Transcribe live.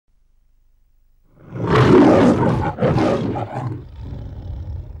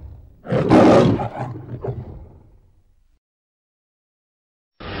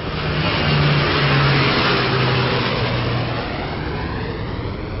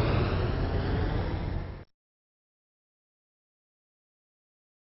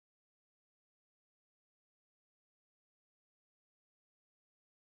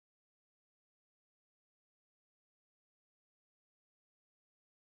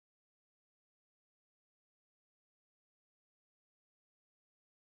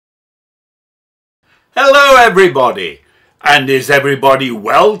Hello everybody, and is everybody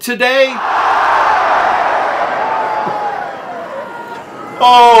well today?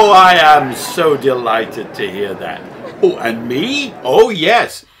 Oh, I am so delighted to hear that. Oh, and me? Oh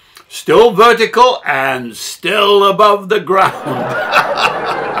yes, still vertical and still above the ground.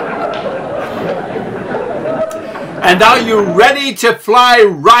 And are you ready to fly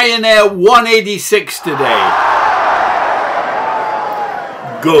Ryanair 186 today?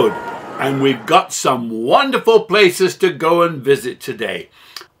 Good. And we've got some wonderful places to go and visit today.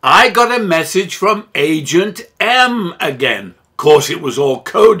 I got a message from Agent M again. Of course, it was all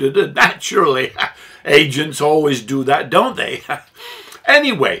coded, and naturally, agents always do that, don't they?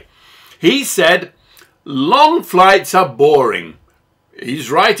 Anyway, he said, long flights are boring.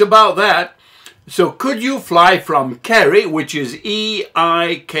 He's right about that. So could you fly from Kerry, which is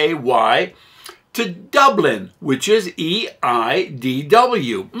EIKY, to Dublin, which is EIDW.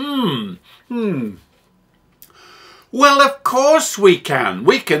 Well, of course we can.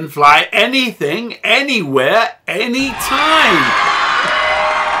 We can fly anything, anywhere, anytime.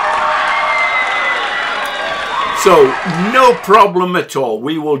 So, no problem at all.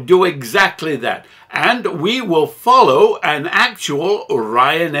 We will do exactly that. And we will follow an actual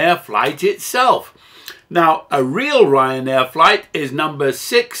Ryanair flight itself. Now, a real Ryanair flight is number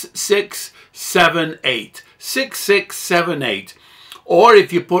 6678. 6678. Or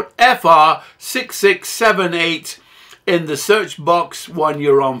if you put FR 6678 in the search box when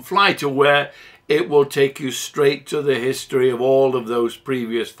you're on FlightAware, it will take you straight to the history of all of those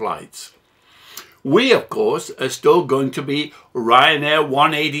previous flights. We, of course, are still going to be Ryanair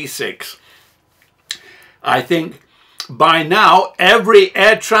 186. I think by now, every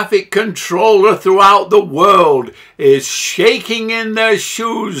air traffic controller throughout the world is shaking in their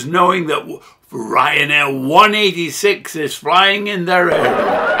shoes knowing that Ryanair 186 is flying in their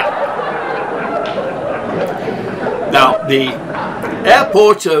area. Now, the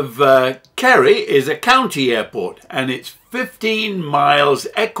airport of Kerry is a county airport, and it's 15 miles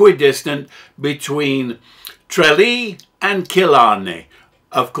equidistant between Tralee and Killarney,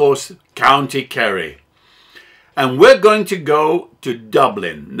 of course, County Kerry. And we're going to go to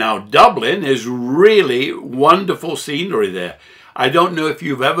Dublin. Now, Dublin is really wonderful scenery there. I don't know if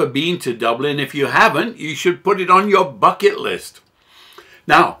you've ever been to Dublin. If you haven't, you should put it on your bucket list.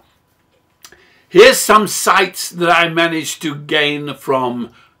 Now, here's some sites that I managed to gain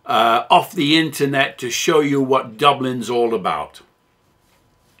from off the internet to show you what Dublin's all about.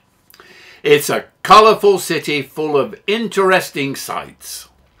 It's a colourful city full of interesting sights.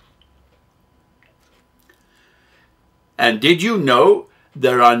 And did you know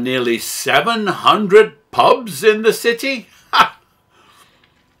there are nearly 700 pubs in the city? Ha!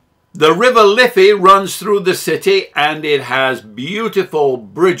 The River Liffey runs through the city, and it has beautiful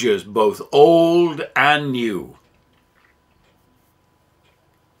bridges, both old and new.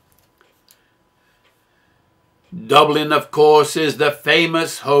 Dublin, of course, is the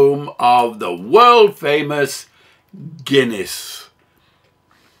famous home of the world-famous Guinness.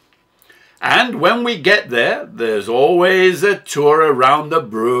 And when we get there, there's always a tour around the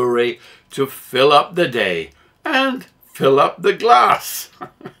brewery to fill up the day and fill up the glass.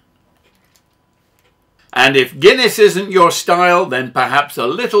 And if Guinness isn't your style, then perhaps a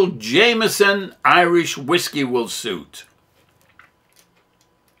little Jameson Irish whiskey will suit.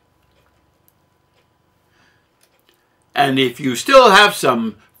 And if you still have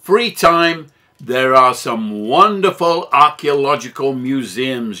some free time, there are some wonderful archaeological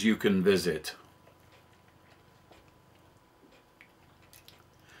museums you can visit.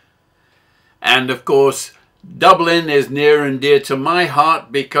 And of course, Dublin is near and dear to my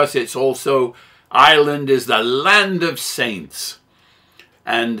heart because it's also, Ireland is the land of saints.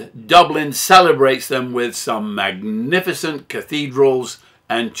 And Dublin celebrates them with some magnificent cathedrals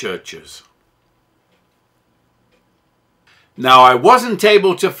and churches. Now, I wasn't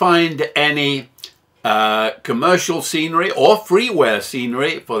able to find any commercial scenery or freeware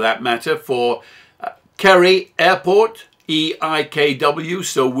scenery, for that matter, for Kerry Airport, EIKW,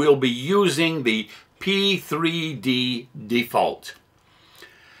 so we'll be using the P3D default.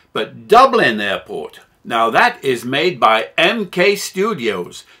 But Dublin Airport, Now that is made by MK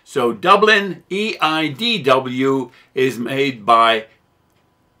Studios. So Dublin EIDW is made by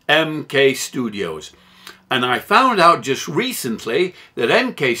MK Studios. And I found out just recently that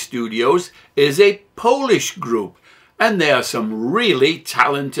MK Studios is a Polish group, and there are some really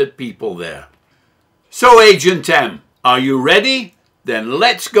talented people there. So Agent M, are you ready? Then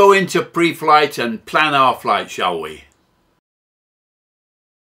let's go into pre-flight and plan our flight, shall we?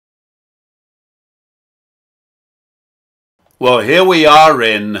 Well, here we are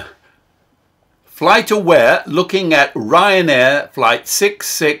in Flight Aware looking at Ryanair flight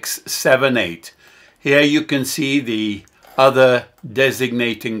 6678. Here you can see the other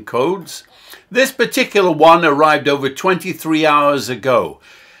designating codes. This particular one arrived over 23 hours ago.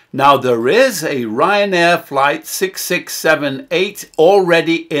 Now there is a Ryanair flight 6678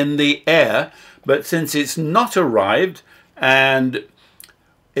 already in the air, but since it's not arrived and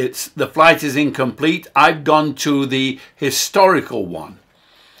the flight is incomplete, I've gone to the historical one.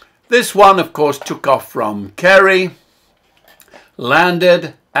 This one, of course, took off from Kerry,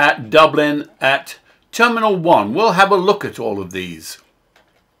 landed at Dublin at Terminal 1. We'll have a look at all of these.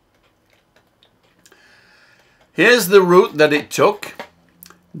 Here's the route that it took.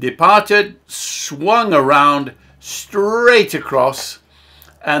 Departed, swung around, straight across,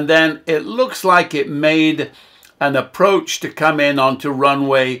 and then it looks like it made an approach to come in onto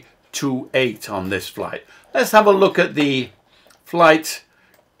runway 28 on this flight. Let's have a look at the flight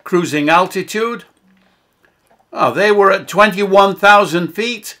cruising altitude. Oh, they were at 21,000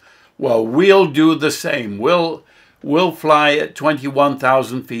 feet. Well, we'll do the same. We'll fly at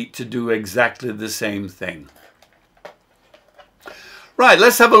 21,000 feet to do exactly the same thing. Right,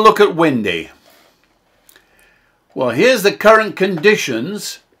 let's have a look at Windy. Well, here's the current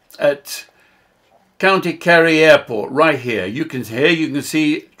conditions at County Kerry Airport, right here. You can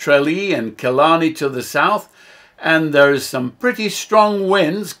see Tralee and Killarney to the south, and there's some pretty strong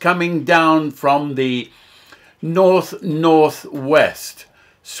winds coming down from the north-northwest,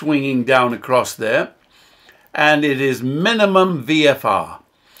 swinging down across there, and it is minimum VFR.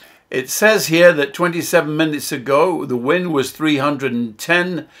 It says here that 27 minutes ago the wind was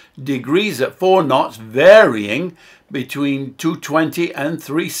 310 degrees at 4 knots, varying between 220 and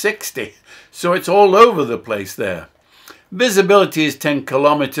 360. So it's all over the place there. Visibility is 10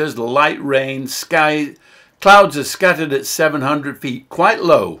 kilometers, light rain, clouds are scattered at 700 feet, quite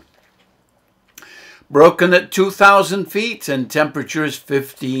low. Broken at 2,000 feet and temperature is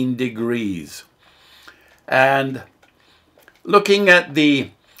 15 degrees. And looking at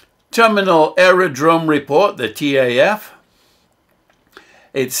the Terminal Aerodrome Report, the TAF,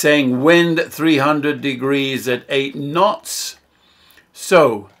 it's saying wind 300 degrees at 8 knots.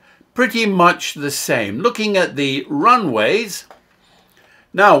 So pretty much the same. Looking at the runways,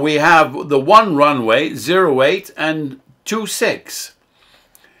 now we have the one runway, 08 and 26.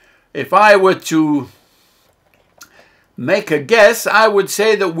 If I were to make a guess, I would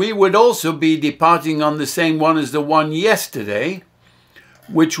say that we would also be departing on the same one as the one yesterday,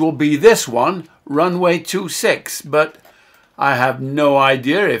 which will be this one, runway 26. But I have no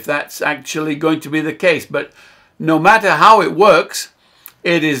idea if that's actually going to be the case. But no matter how it works,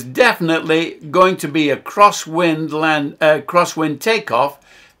 it is definitely going to be a crosswind takeoff,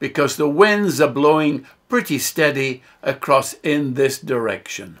 because the winds are blowing pretty steady across in this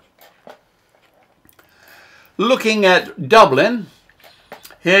direction. Looking at Dublin,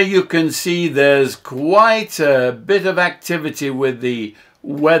 here you can see there's quite a bit of activity with the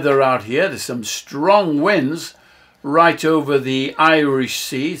weather out here. There's some strong winds right over the Irish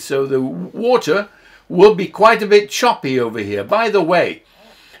Sea, so the water will be quite a bit choppy over here. By the way,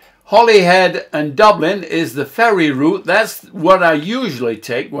 Holyhead and Dublin is the ferry route. That's what I usually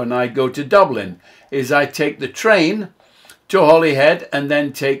take when I go to Dublin, is I take the train to Holyhead and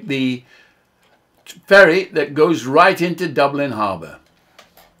then take the ferry that goes right into Dublin Harbour.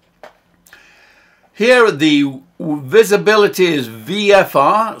 Here the visibility is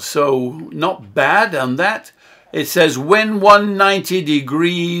VFR, so not bad on that. It says wind 190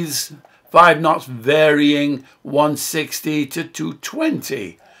 degrees, 5 knots varying 160 to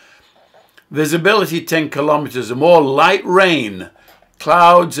 220. Visibility 10 kilometers or more, light rain,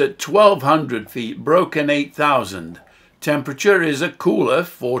 clouds at 1,200 feet, broken 8,000. Temperature is a cooler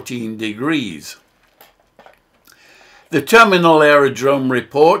 14 degrees. The Terminal Aerodrome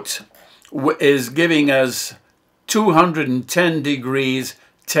Report is giving us 210 degrees,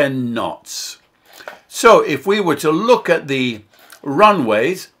 10 knots. So if we were to look at the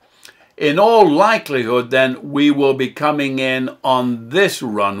runways, in all likelihood then we will be coming in on this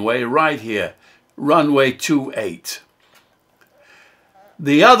runway right here, runway 28.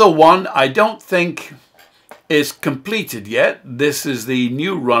 The other one, I don't think is completed yet. This is the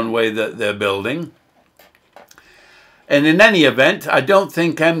new runway that they're building. And in any event, I don't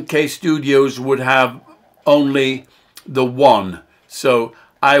think MK Studios would have only the one. So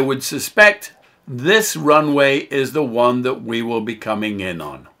I would suspect this runway is the one that we will be coming in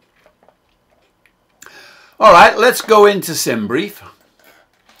on. All right, let's go into SimBrief.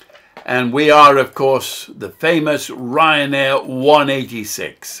 And we are, of course, the famous Ryanair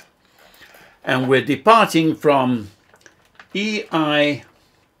 186. And we're departing from EIKY.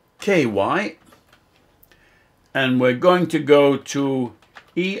 And we're going to go to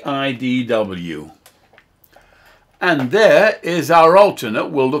EIDW. And there is our alternate.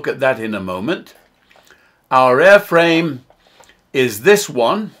 We'll look at that in a moment. Our airframe is this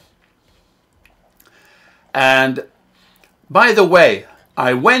one. And by the way,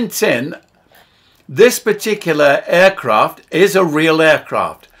 I went in, this particular aircraft is a real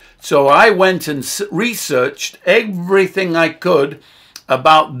aircraft. So I went and researched everything I could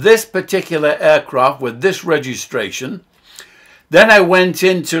about this particular aircraft with this registration. Then I went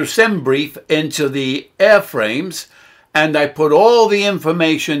into SimBrief, into the airframes, and I put all the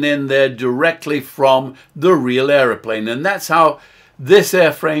information in there directly from the real airplane. And that's how this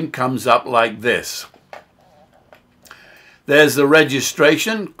airframe comes up like this. There's the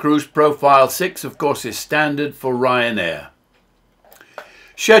registration. Cruise Profile 6, of course, is standard for Ryanair.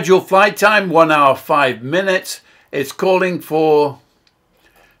 Scheduled flight time, 1 hour 5 minutes. It's calling for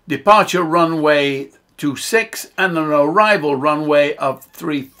departure runway 26 and an arrival runway of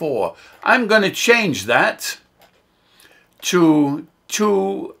 34. I'm going to change that to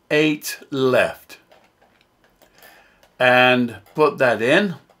 28 left and put that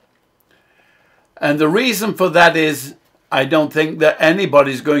in. And the reason for that is I don't think that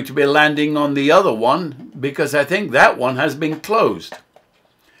anybody's going to be landing on the other one because I think that one has been closed.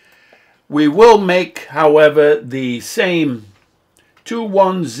 We will make, however, the same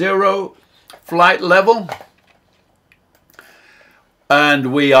 210 flight level,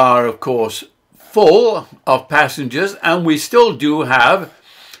 and we are, of course, full of passengers, and we still do have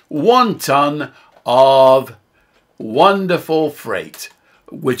 1 ton of wonderful freight,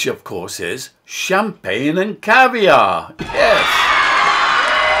 which of course is champagne and caviar. Yes.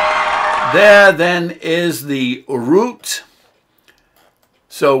 There then is the route.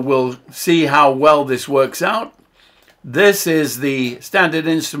 So we'll see how well this works out. This is the standard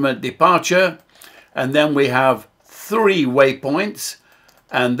instrument departure, and then we have 3 waypoints,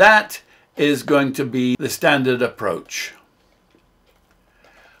 and that is going to be the standard approach.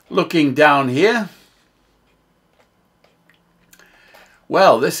 Looking down here,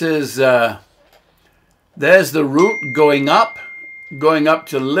 well, this is there's the route going up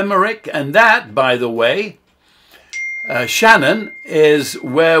to Limerick, and that, by the way, Shannon is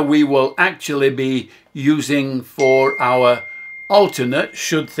where we will actually be using for our alternate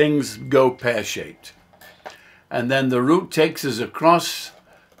should things go pear-shaped. And then the route takes us across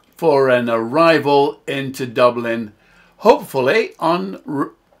for an arrival into Dublin, hopefully on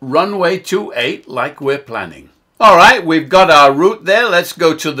runway 28 like we're planning. All right, we've got our route there. Let's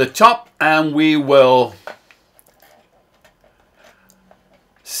go to the top and we will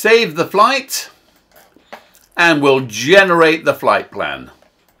save the flight. And we'll generate the flight plan.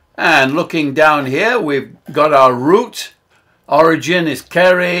 And looking down here, we've got our route. Origin is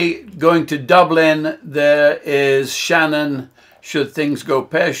Kerry, going to Dublin. There is Shannon, should things go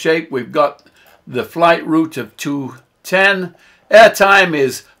pear-shaped. We've got the flight route of 2:10. Airtime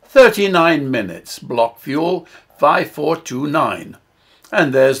is 39 minutes. Block fuel, 5429.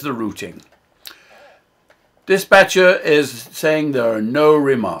 And there's the routing. Dispatcher is saying there are no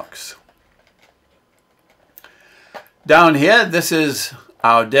remarks. Down here, this is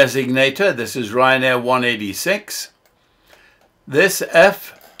our designator. This is Ryanair 186. This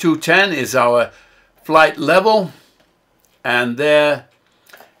F210 is our flight level, and there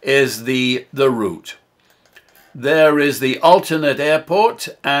is the route. There is the alternate airport,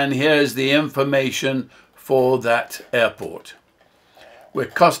 and here's the information for that airport. We're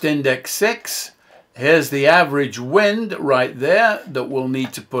cost index 6. Here's the average wind right there that we'll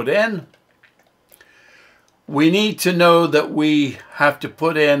need to put in. We need to know that we have to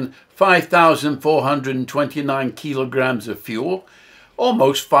put in 5,429 kilograms of fuel,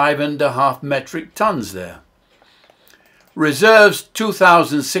 almost 5.5 metric tons there. Reserves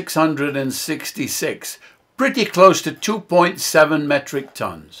 2,666, pretty close to 2.7 metric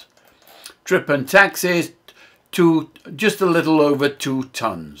tons. Trip and taxis to just a little over 2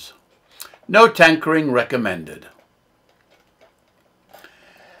 tons. No tankering recommended.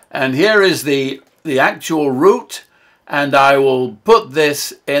 And here is the actual route, and I will put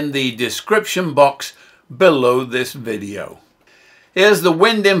this in the description box below this video. Here's the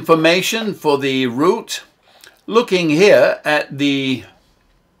wind information for the route. Looking here at the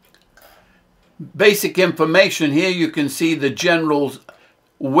basic information here, you can see the general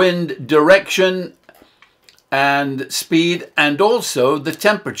wind direction and speed, and also the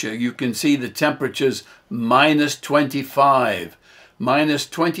temperature. You can see the temperatures -25,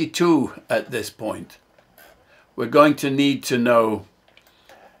 -22 at this point. We're going to need to know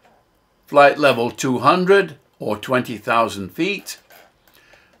flight level 200 or 20,000 feet,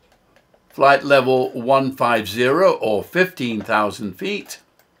 flight level 150 or 15,000 feet,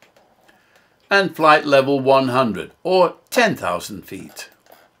 and flight level 100 or 10,000 feet.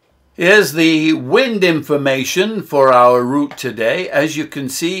 Here's the wind information for our route today. As you can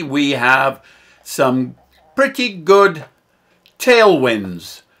see, we have some pretty good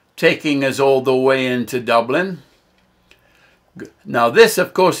tailwinds taking us all the way into Dublin. Now this,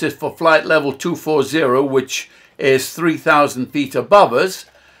 of course, is for flight level 240, which is 3,000 feet above us.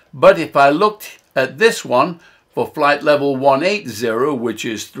 But if I looked at this one for flight level 180, which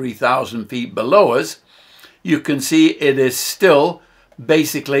is 3,000 feet below us, you can see it is still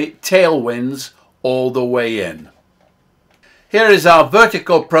basically tailwinds all the way in. Here is our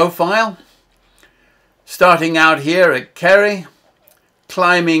vertical profile, starting out here at Kerry,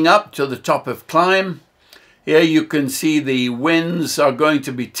 climbing up to the top of Climb. Here you can see the winds are going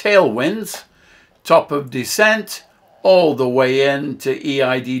to be tailwinds, top of descent, all the way in to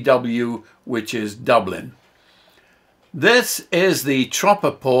EIDW, which is Dublin. This is the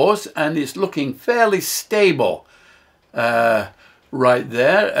tropopause, and it's looking fairly stable right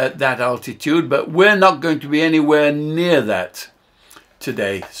there at that altitude, but we're not going to be anywhere near that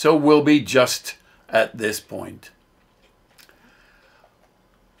today, so we'll be just at this point.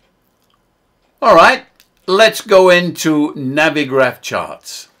 All right, let's go into Navigraph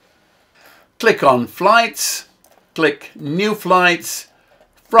charts. Click on Flights, click New Flights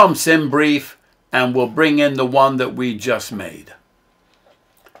from SimBrief, and we'll bring in the one that we just made.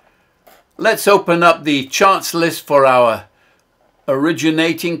 Let's open up the charts list for our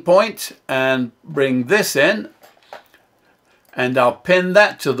originating point and bring this in, and I'll pin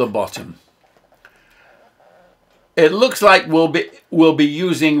that to the bottom. It looks like we'll be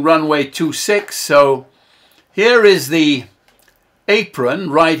using runway 26, so here is the apron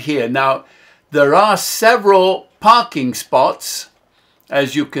right here. Now there are several parking spots,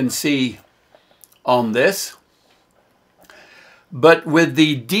 as you can see on this, but with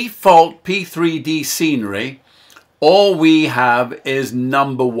the default P3D scenery, all we have is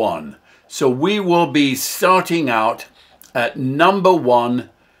number 1. So we will be starting out at number 1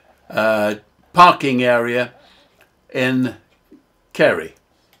 parking area in Kerry.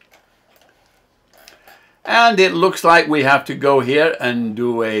 And it looks like we have to go here and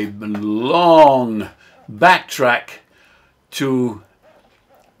do a long backtrack to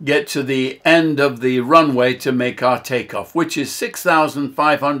get to the end of the runway to make our takeoff, which is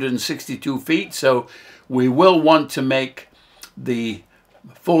 6,562 feet. So we will want to make the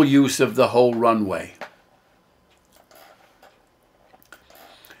full use of the whole runway.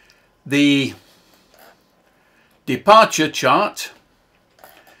 The departure chart,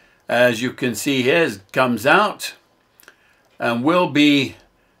 as you can see here, comes out, and we'll be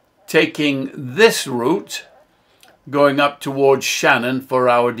taking this route going up towards Shannon for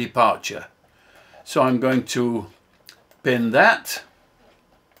our departure. So I'm going to pin that.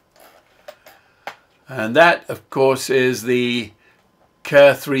 And that, of course, is the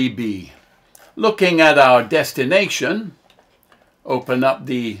KSAN. Looking at our destination, open up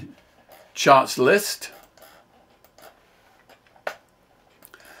the charts list.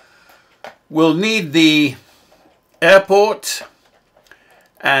 We'll need the airport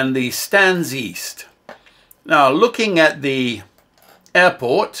and the stands east. Now, looking at the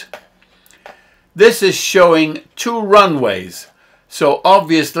airport, this is showing 2 runways. So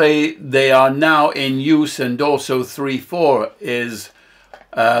obviously they are now in use, and also 3-4 is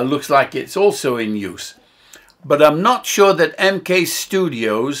looks like it's also in use. But I'm not sure that MK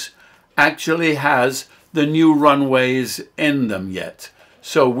Studios actually has the new runways in them yet.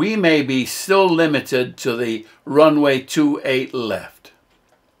 So we may be still limited to the runway 28 left.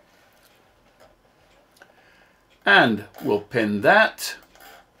 And we'll pin that.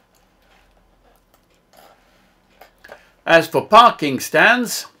 As for parking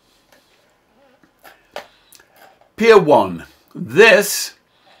stands, Pier 1. This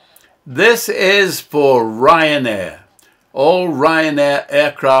is for Ryanair. All Ryanair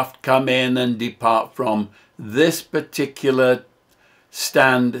aircraft come in and depart from this particular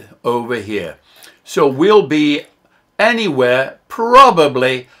stand over here. So we'll be anywhere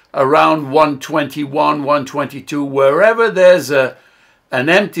probably around 121, 122, wherever there's an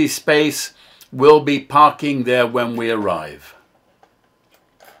empty space, we'll be parking there when we arrive.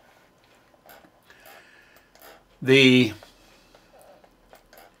 The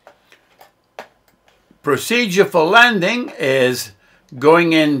procedure for landing is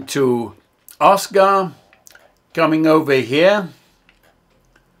going into OSGAR, coming over here,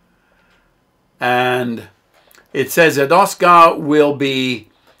 and it says that OSGAR will be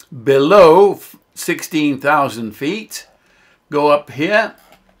below 16,000 feet. Go up here,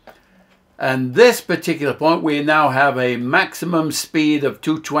 and this particular point we now have a maximum speed of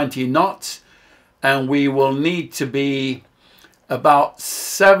 220 knots, and we will need to be about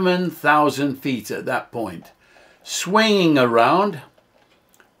 7,000 feet at that point. Swinging around,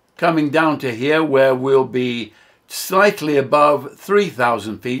 coming down to here where we'll be slightly above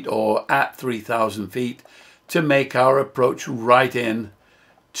 3,000 feet or at 3,000 feet to make our approach right in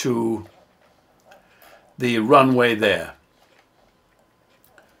to the runway there.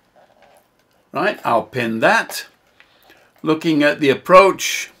 Right, I'll pin that. Looking at the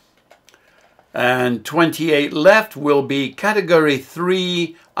approach, and 28 left will be category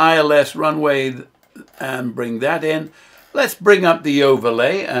 3 ILS runway, and bring that in. Let's bring up the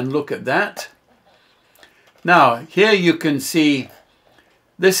overlay and look at that. Now here you can see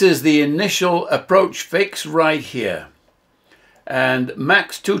this is the initial approach fix right here, and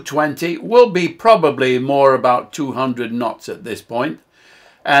max 220 will be probably more about 200 knots at this point,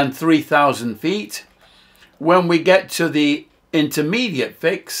 and 3,000 feet. When we get to the intermediate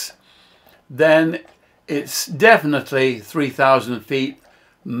fix, then it's definitely 3,000 feet.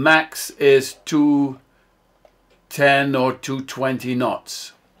 Max is 210 or 220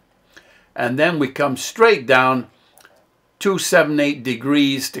 knots. And then we come straight down 278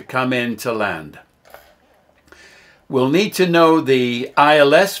 degrees to come in to land. We'll need to know the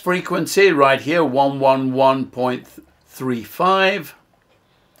ILS frequency right here, 111.35.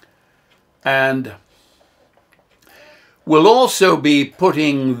 And we'll also be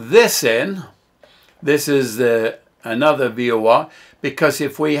putting this in. This is another VOR, because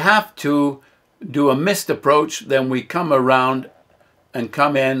if we have to do a missed approach, then we come around and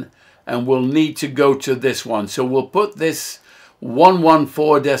come in, and we'll need to go to this one. So we'll put this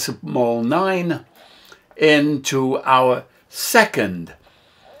 114.9 into our second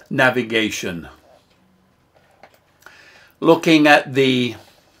navigation. Looking at the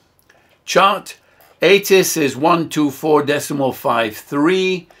chart, ATIS is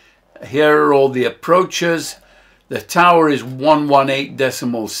 124.53. Here are all the approaches. The tower is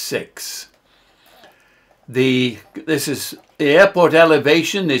 118.6. The airport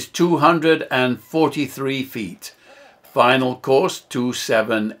elevation is 243 feet. Final course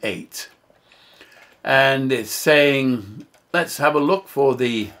 278. And it's saying, let's have a look for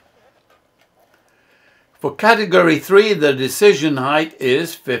category 3, the decision height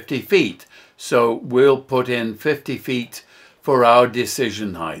is 50 feet. So we'll put in 50 feet for our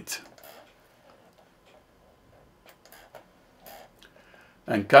decision height.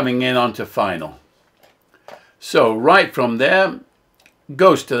 And coming in onto final. So right from there,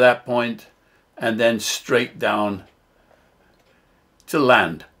 goes to that point, and then straight down to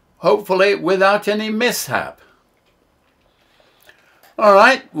land. Hopefully without any mishap. All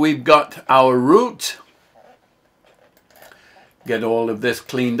right, we've got our route. Get all of this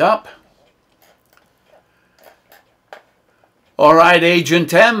cleaned up. All right,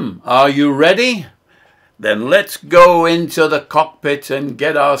 Agent M, are you ready? Then let's go into the cockpit and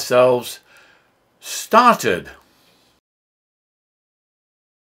get ourselves started.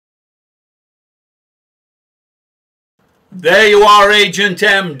 There you are, Agent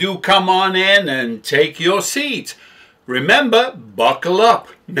M. Do come on in and take your seat. Remember, buckle up.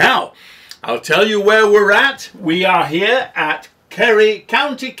 Now, I'll tell you where we're at. We are here at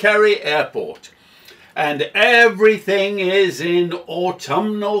County Kerry Airport. And everything is in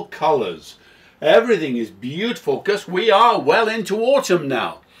autumnal colors. Everything is beautiful because we are well into autumn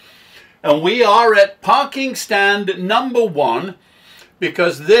now. And we are at parking stand number 1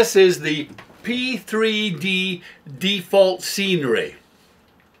 because this is the P3D default scenery.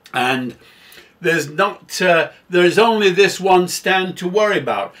 And there's only this one stand to worry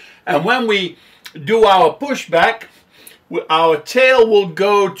about. And when we do our pushback, our tail will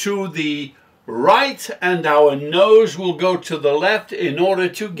go to the right and our nose will go to the left in order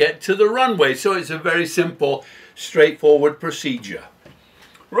to get to the runway. So it's a very simple, straightforward procedure.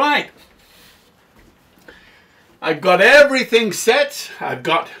 Right. I've got everything set. I've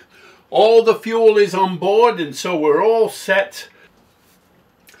got all the fuel is on board, and so we're all set.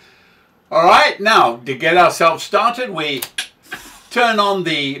 All right, now to get ourselves started, we Turn on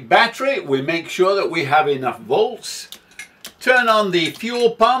the battery, we make sure that we have enough volts. Turn on the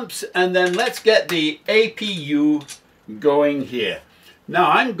fuel pumps, and then let's get the APU going here. Now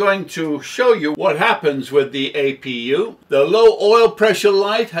I'm going to show you what happens with the APU. The low oil pressure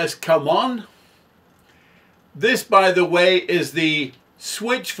light has come on. This, by the way, is the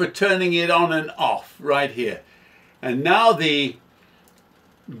switch for turning it on and off right here. And now the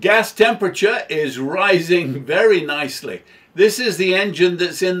gas temperature is rising very nicely. This is the engine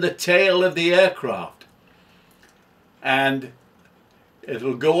that's in the tail of the aircraft. And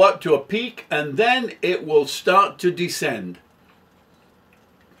it'll go up to a peak and then it will start to descend.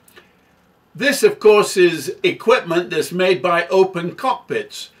 This, of course, is equipment that's made by open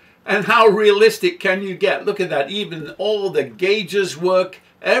cockpits. And how realistic can you get? Look at that. Even all the gauges work.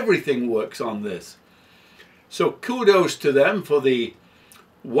 Everything works on this. So kudos to them for the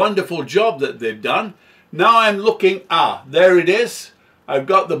wonderful job that they've done. Now I'm looking. There it is. I've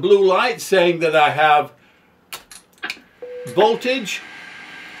got the blue light saying that I have voltage.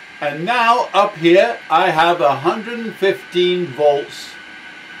 And now up here I have 115 volts.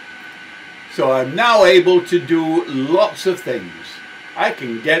 So I'm now able to do lots of things. I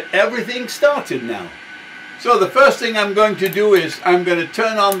can get everything started now. So the first thing I'm going to do is I'm going to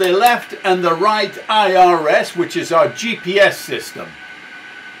turn on the left and the right IRS, which is our GPS system.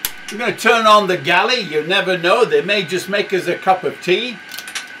 I'm going to turn on the galley. You never know, they may just make us a cup of tea.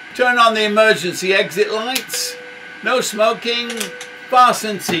 Turn on the emergency exit lights. No smoking.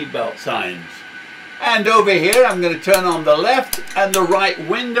 Fasten seatbelt signs. And over here I'm going to turn on the left and the right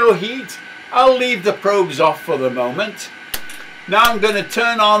window heat. I'll leave the probes off for the moment. Now I'm going to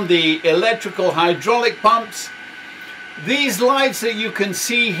turn on the electrical hydraulic pumps. These lights that you can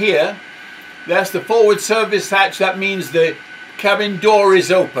see here, that's the forward service hatch. That means the cabin door is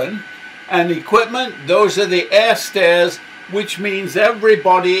open. And equipment, those are the air stairs, which means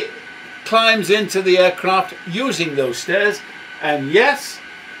everybody climbs into the aircraft using those stairs. And yes,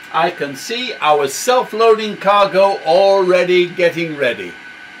 I can see our self-loading cargo already getting ready.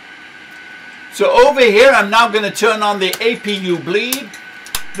 So over here I'm now going to turn on the APU bleed,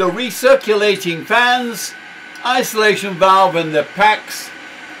 the recirculating fans, isolation valve and the packs.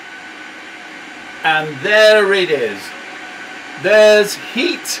 And there it is. There's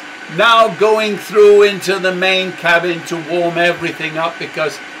heat now going through into the main cabin to warm everything up,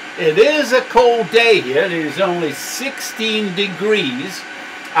 because it is a cold day here. It is only 16 degrees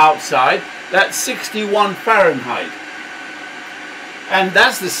outside. That's 61 Fahrenheit. And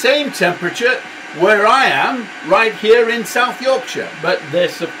that's the same temperature where I am, right here in South Yorkshire. But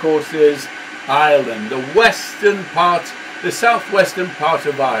this, of course, is Ireland, the western part, the southwestern part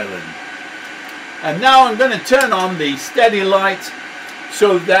of Ireland. And now I'm going to turn on the steady light,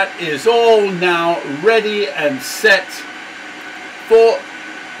 so that is all now ready and set for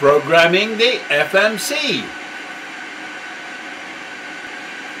programming the FMC.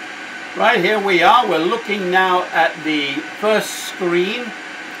 Right, here we are. We're looking now at the first screen,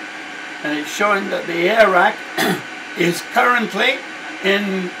 and it's showing that the air rack is currently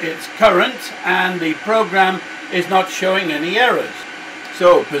in its current, and the program is not showing any errors.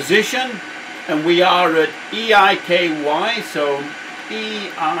 So position, and we are at EIKY, so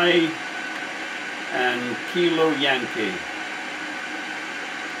EI and Kilo Yankee.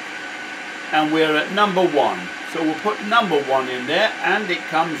 And we're at number 1. So we'll put number 1 in there, and it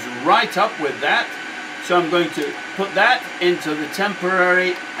comes right up with that. So I'm going to put that into the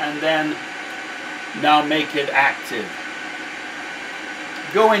temporary and then now make it active.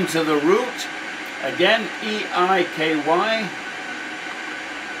 Go into the route, again EIKY,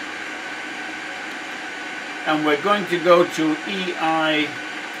 and we're going to go to EIDW.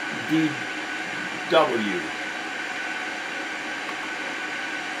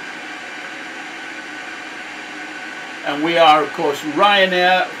 And we are, of course,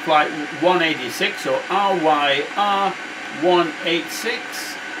 Ryanair flight 186, so RYR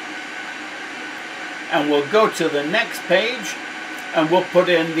 186. And we'll go to the next page and we'll put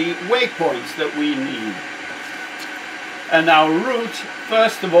in the waypoints that we need. And our route,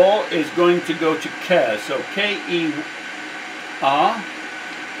 first of all, is going to go to KER, so K-E-R,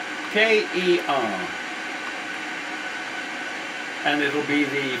 K-E-R. And it'll be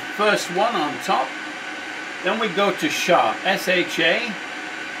the first one on top. Then we go to SHA, S-H-A,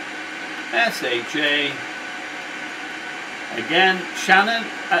 S-H-A, again Shannon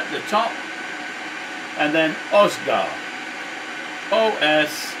at the top, and then OSGAR,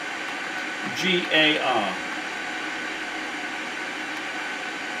 O-S-G-A-R.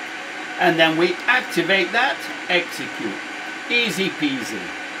 And then we activate that, execute, easy peasy.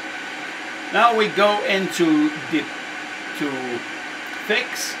 Now we go into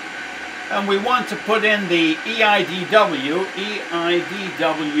fix, and we want to put in the EIDW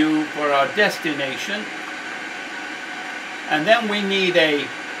for our destination, and then we need a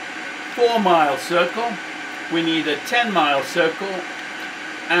 4-mile circle, we need a 10-mile circle,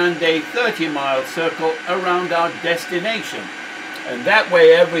 and a 30-mile circle around our destination, and that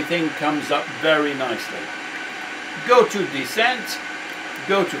way everything comes up very nicely. Go to descent,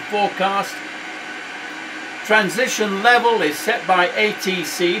 go to forecast. Transition level is set by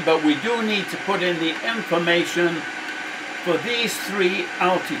ATC, but we do need to put in the information for these 3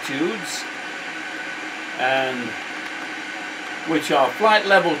 altitudes, and which are flight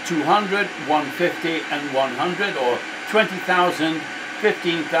level 200, 150 and 100, or 20,000,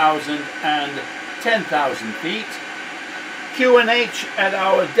 15,000 and 10,000 feet. QNH at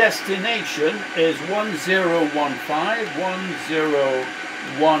our destination is 1015,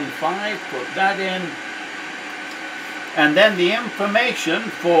 1015, put that in. And then the information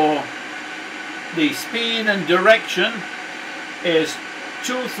for the speed and direction is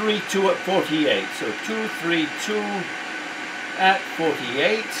 232 at 48. So 232 at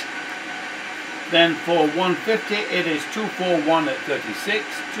 48. Then for 150 it is 241 at 36.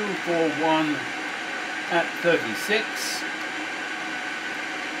 241 at 36.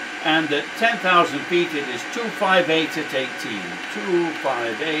 And at 10,000 feet it is 258 at 18.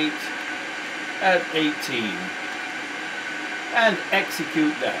 258 at 18. And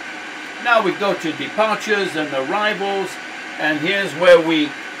execute that. Now we go to departures and arrivals, and here's where we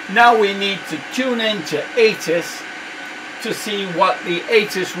need to tune in to ATIS to see what the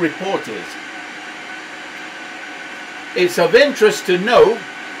ATIS report is. It's of interest to know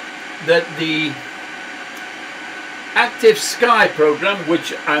that the Active Sky program,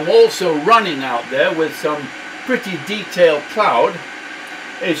 which I'm also running out there with some pretty detailed cloud,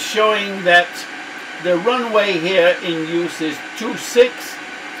 is showing that the runway here in use is 26,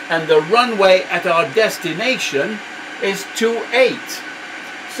 and the runway at our destination is 28.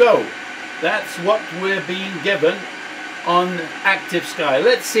 So that's what we're being given on Active Sky.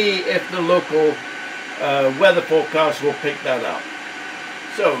 Let's see if the local weather forecast will pick that up.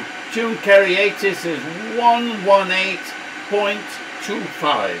 So Tune Kerry ATIS is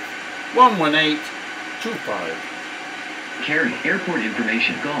 118.25. 118.25. Kerry, airport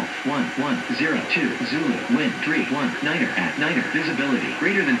information, Golf, 1102, Zulu, wind, 319er at 9er, visibility,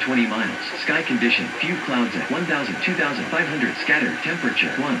 greater than 20 miles, sky condition, few clouds at 1,000, 2,500, scattered, temperature,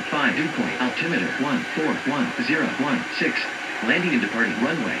 15, dew point, altimeter, 141016, landing and departing,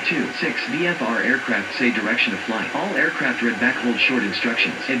 runway, 26, VFR aircraft say direction of flight, all aircraft read back hold short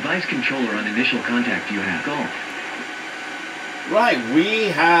instructions, advise controller on initial contact you have, Golf. Right,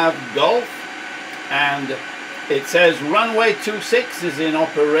 we have Golf, and it says runway 26 is in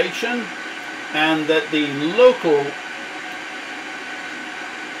operation, and that the local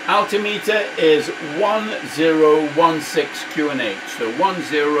altimeter is 1016 QNH, so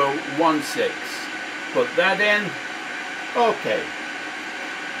 1016. Put that in. Okay.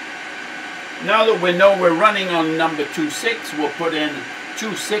 Now that we know we're running on number 26, we'll put in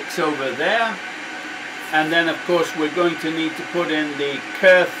 26 over there, and then of course we're going to need to put in the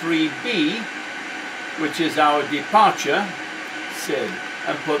KER 3B, which is our departure SID,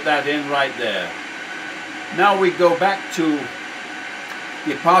 and put that in right there. Now we go back to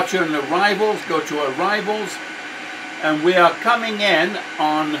departure and arrivals, go to arrivals, and we are coming in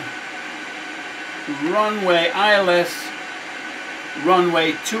on runway ILS,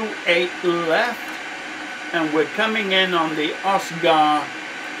 runway 28 left, and we're coming in on the OSGAR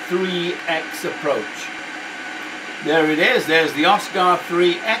 3X approach. There it is, there's the OSGAR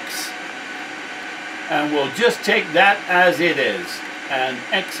 3X. And we'll just take that as it is and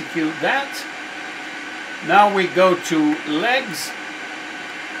execute that. Now we go to legs,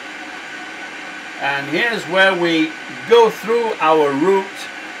 and here's where we go through our route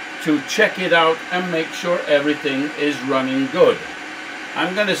to check it out and make sure everything is running good.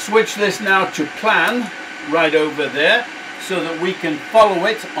 I'm going to switch this now to plan right over there so that we can follow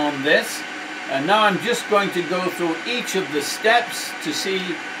it on this. And now I'm just going to go through each of the steps to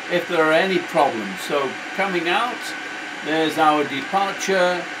see if there are any problems. So coming out, there's our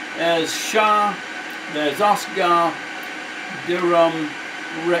departure, there's Shah, there's Oscar, Durham,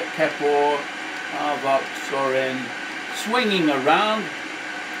 Rekapur, Avak, Sorin, swinging around,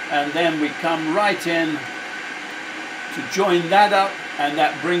 and then we come right in to join that up, and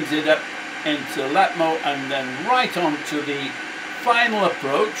that brings it up into Latmo, and then right on to the final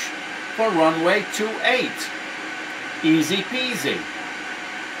approach for runway 28. Easy peasy.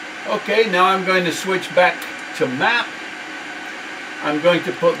 Okay, now I'm going to switch back to map. I'm going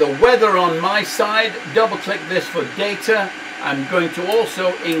to put the weather on my side, double click this for data, I'm going to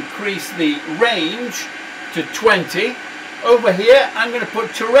also increase the range to 20. Over here, I'm going to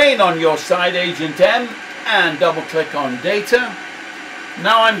put terrain on your side, Agent M, and double click on data.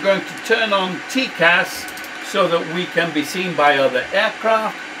 Now I'm going to turn on TCAS so that we can be seen by other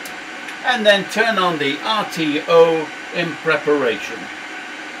aircraft, and then turn on the RTO in preparation.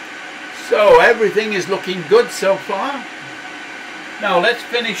 So everything is looking good so far. Now let's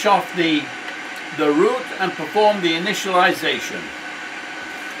finish off the route and perform the initialization.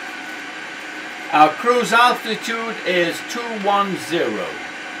 Our cruise altitude is 210.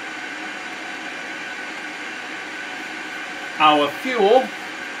 Our fuel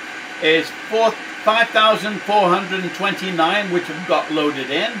is 5,429, which we've got loaded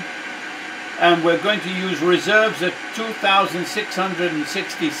in. And we're going to use reserves of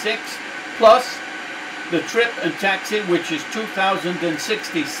 2,666 plus the trip and taxi, which is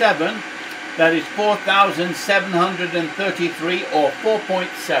 2,067. That is 4,733 or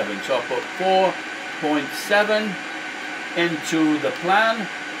 4.7. So I'll put 4.7 into the plan.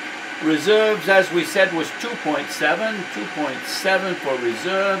 Reserves, as we said, was 2.7. 2.7 for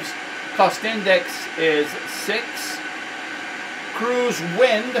reserves. Cost index is 6. Cruise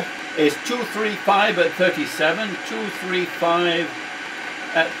wind is 235 at 37. 235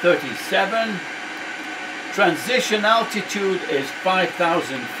 at 37. Transition altitude is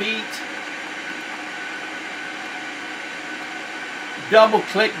 5,000 feet. Double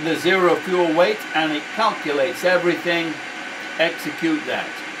click the zero fuel weight and it calculates everything. Execute that.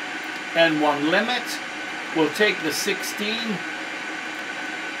 N1 limit, we'll take the 16.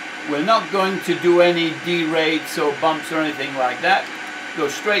 We're not going to do any derates or bumps or anything like that. Go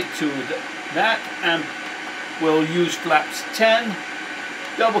straight to that, and we'll use flaps 10.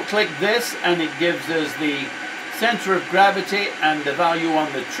 Double click this and it gives us the center of gravity and the value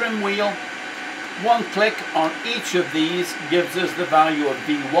on the trim wheel. One click on each of these gives us the value of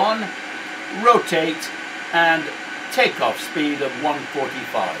V1, rotate, and takeoff speed of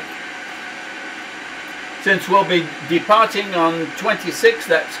 145. Since we'll be departing on 26,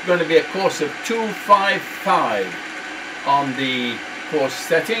 that's going to be a course of 255 on the course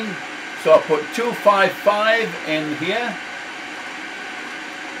setting. So I'll put 255 in here.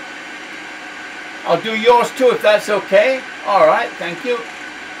 I'll do yours too if that's okay. All right, thank you.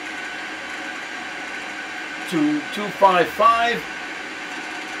 To 255,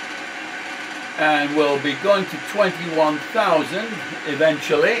 and we'll be going to 21,000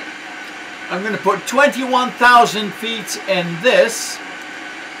 eventually. I'm going to put 21,000 feet in this,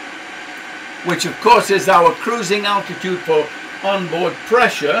 which of course is our cruising altitude for onboard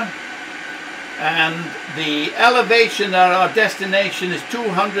pressure, and the elevation at our destination is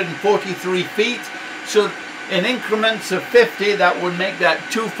 243 feet, so in increments of 50 that would make that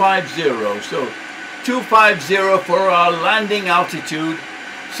 250. So 250 for our landing altitude,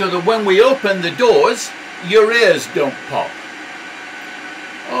 so that when we open the doors, your ears don't pop.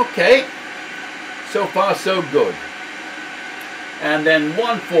 Okay, so far so good. And then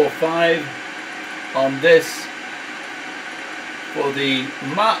 145 on this for the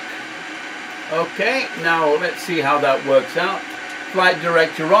Mach. Okay, now let's see how that works out. Flight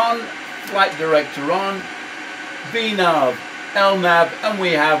director on, VNAV, LNAV, and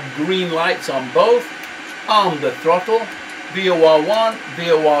we have green lights on both. Arm the throttle, VOR 1,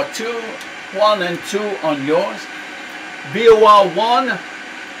 VOR 2, 1 and 2 on yours. VOR 1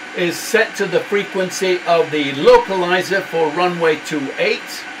 is set to the frequency of the localizer for runway 28,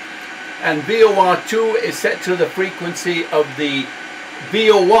 and VOR 2 is set to the frequency of the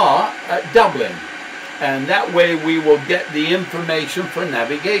VOR at Dublin, and that way we will get the information for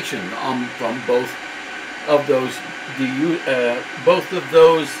navigation from both of those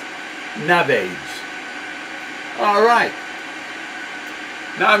nav aids. All right,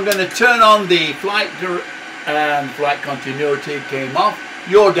 now I'm going to turn on the flight and flight continuity came off.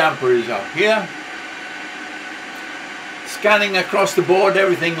 Your damper is up here. Scanning across the board,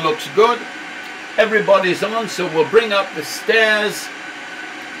 everything looks good. Everybody's on, so we'll bring up the stairs.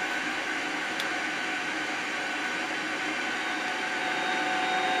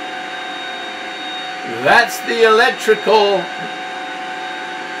 That's the electrical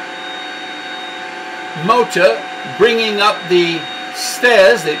motor bringing up the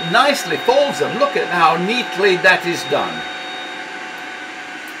stairs. It nicely folds them. Look at how neatly that is done.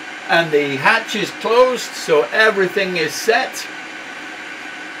 And the hatch is closed, so everything is set.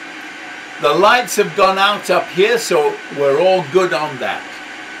 The lights have gone out up here, so we're all good on that.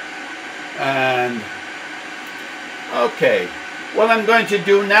 And okay, what I'm going to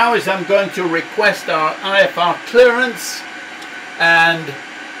do now is I'm going to request our IFR clearance and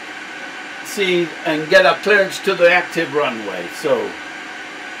see and get our clearance to the active runway. So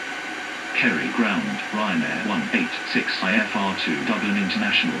Kerry ground, Ryanair 186 IFR2 Dublin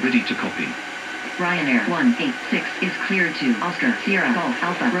International, ready to copy. Ryanair 186 is cleared to Oscar Sierra Golf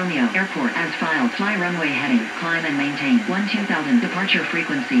Alpha Romeo Airport as filed. Fly runway heading, climb and maintain 12000. Departure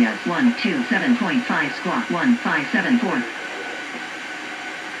frequency as 127.5 squawk 1574.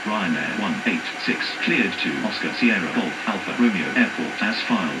 Ryanair 186 cleared to Oscar Sierra Golf Alpha Romeo Airport as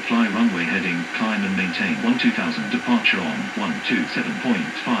filed. Fly runway heading, climb and maintain 12000. Departure on 127.5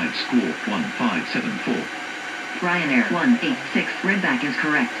 squawk 1574. Ryanair 186 readback is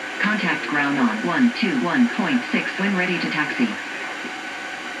correct. Contact ground on 121.6 when ready to taxi.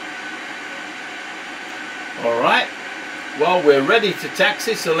 alright, well, we're ready to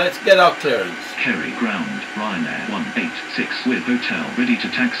taxi, so let's get our clearance. Kerry ground, Ryanair 186 with hotel ready to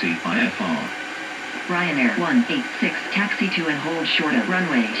taxi IFR. Ryanair 186 taxi to and hold short of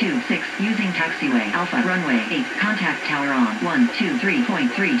runway 26 using taxiway Alpha runway 8. Contact tower on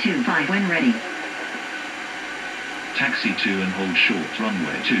 123.325 when ready. Taxi to and hold short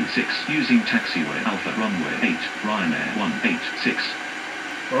runway 26 using taxiway Alpha runway 8, Ryanair 186.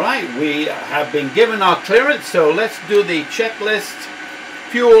 Alright, we have been given our clearance, so let's do the checklist.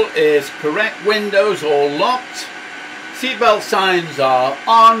 Fuel is correct, windows all locked, seatbelt signs are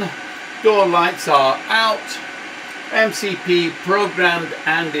on, door lights are out, MCP programmed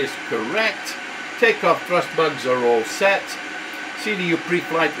and is correct, takeoff thrust bugs are all set, CDU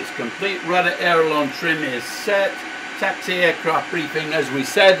pre-flight is complete, rudder aileron trim is set, taxi aircraft briefing, as we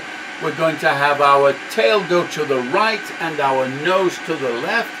said, we're going to have our tail go to the right and our nose to the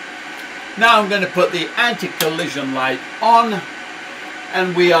left. Now I'm going to put the anti-collision light on,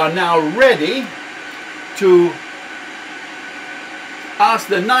 and we are now ready to ask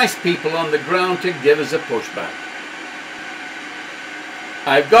the nice people on the ground to give us a pushback.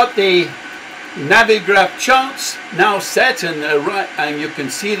 I've got the Navigraph charts now set, and you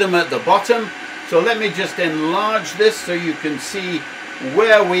can see them at the bottom. So let me just enlarge this so you can see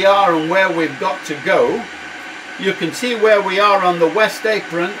where we are and where we've got to go. You can see where we are on the west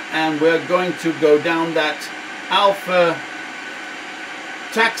apron, and we're going to go down that Alpha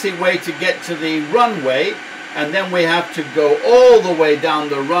taxiway to get to the runway, and then we have to go all the way down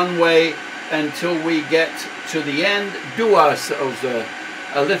the runway until we get to the end, do ourselves a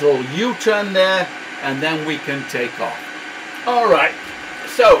little U-turn there, and then we can take off. Alright,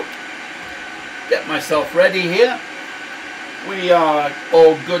 so get myself ready here. We are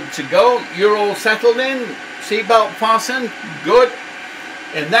all good to go. You're all settled in, seatbelt fastened, good.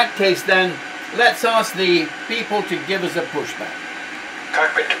 In that case then, let's ask the people to give us a pushback.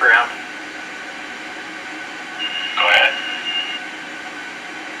 Cockpit to ground. Go ahead.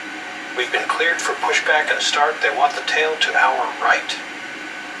 We've been cleared for pushback and start. They want the tail to our right.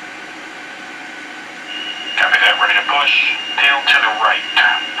 Copy that, ready to push. Tail to the right.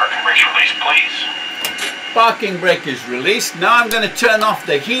 Parking brakes released, please. Parking brake is released. Now I'm going to turn off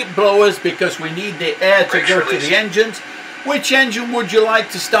the heat blowers because we need the air to go to the engines. Which engine would you like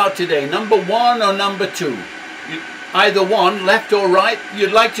to start today? Number 1 or number 2? Either one, left or right.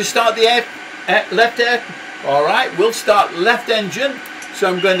 You'd like to start the left air? Alright, we'll start left engine. So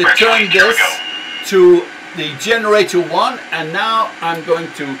I'm going to turn this to the generator 1, and now I'm going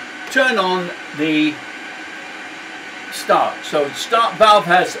to turn on the start. So the start valve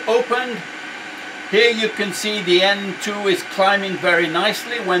has opened. Here you can see the N2 is climbing very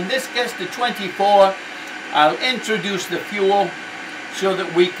nicely. When this gets to 24, I'll introduce the fuel so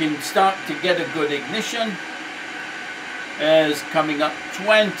that we can start to get a good ignition. Is coming up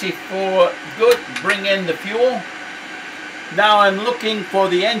 24, good, bring in the fuel. Now I'm looking for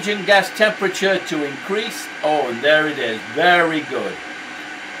the engine gas temperature to increase. Oh, and there it is, very good.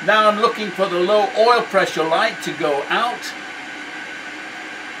 Now I'm looking for the low oil pressure light to go out.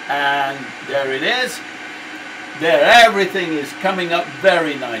 And there it is. There, everything is coming up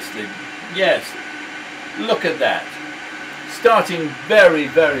very nicely. Yes, look at that. Starting very,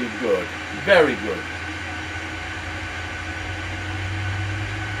 very good. Very good.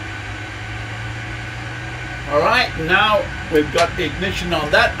 Alright, now we've got the ignition on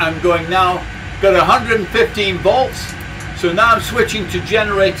that. I'm going now, got 115 volts. So now I'm switching to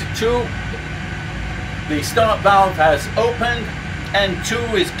generator 2. The start valve has opened.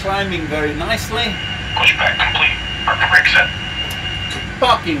 N2 is climbing very nicely. Pushback complete. Parking brake set.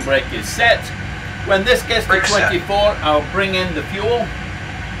 Parking brake is set. When this gets to 24, I'll bring in the fuel.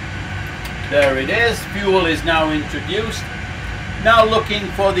 There it is. Fuel is now introduced. Now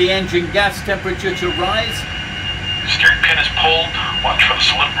looking for the engine gas temperature to rise. Steering pin is pulled. Watch for the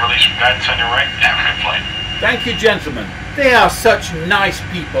salute and release from guidance on your right. Have a good flight. Thank you, gentlemen. They are such nice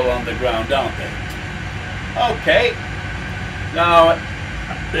people on the ground, aren't they? Okay, now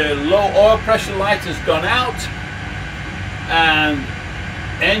the low oil pressure light has gone out and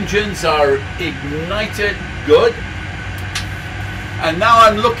engines are ignited good. And now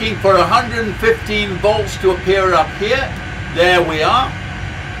I'm looking for 115 volts to appear up here. There we are.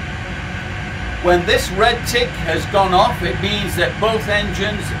 When this red tick has gone off, it means that both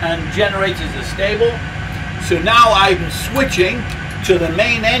engines and generators are stable. So now I'm switching to the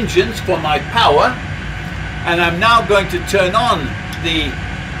main engines for my power, and I'm now going to turn on the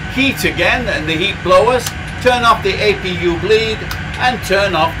heat again and the heat blowers, turn off the APU bleed, and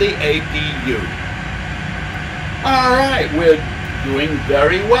turn off the APU. Alright, we're doing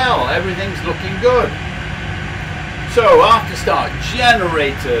very well. Everything's looking good. So after start,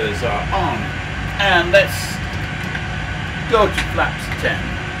 generators are on. And let's go to flaps 10.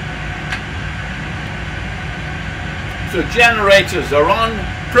 So generators are on.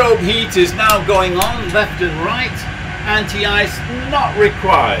 Probe heat is now going on left and right. Anti-ice not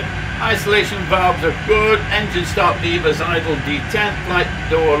required. Isolation valves are good. Engine start levers idle detent. Flight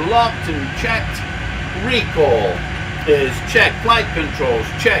door locked and checked. Recall is checked. Flight controls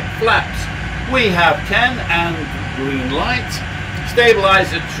check. Flaps we have 10 and green light.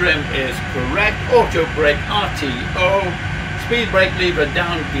 Stabilizer trim is correct. Auto brake RTO. Speed brake lever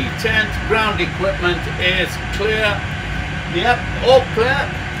down detent. Ground equipment is clear. Yep, all clear.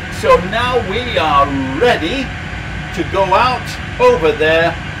 So now we are ready to go out over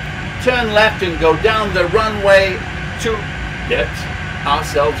there, turn left and go down the runway to get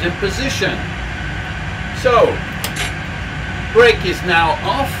ourselves in position. So, brake is now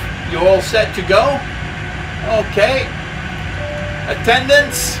off. You're all set to go? Okay.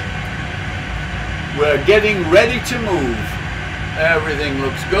 Attendants, we're getting ready to move. Everything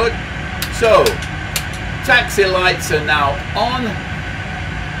looks good. So, taxi lights are now on.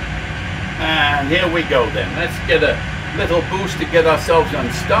 And here we go then. Let's get a little boost to get ourselves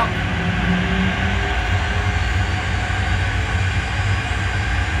unstuck.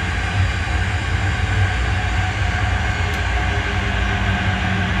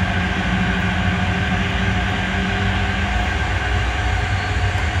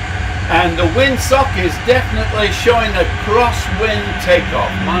 And the windsock is definitely showing a crosswind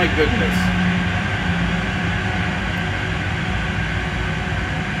takeoff. My goodness.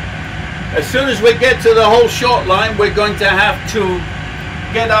 As soon as we get to the whole short line, we're going to have to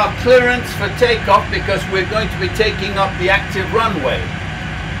get our clearance for takeoff because we're going to be taking up the active runway.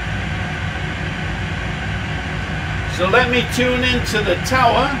 So let me tune into the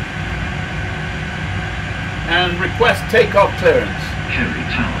tower and request takeoff clearance. Kerry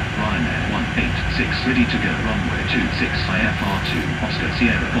Tower, Ryanair 186, ready to go, runway 26, IFR2, Oscar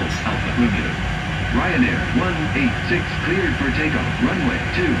Sierra Golf Alpha Romeo. Ryanair 186, cleared for takeoff, runway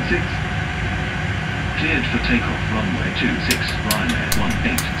 26. Cleared for takeoff, runway 26, Ryanair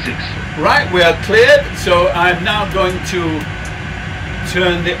 186. Right, we are cleared, so I'm now going to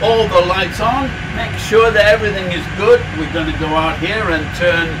turn all the lights on, make sure that everything is good. We're going to go out here and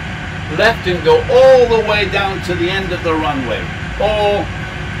turn left and go all the way down to the end of the runway. All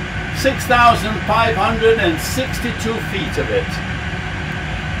 6,562 feet of it.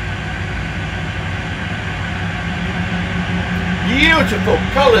 Beautiful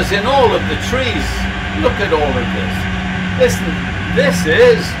colors in all of the trees. Look at all of this. Listen, this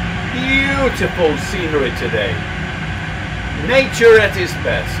is beautiful scenery today. Nature at its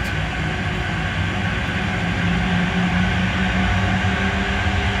best.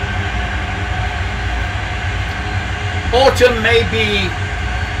 Autumn may be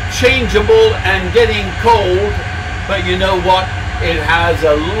changeable and getting cold, but you know what? It has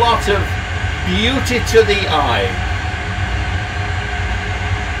a lot of beauty to the eye.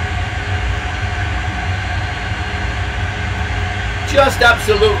 Just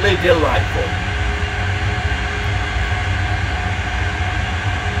absolutely delightful.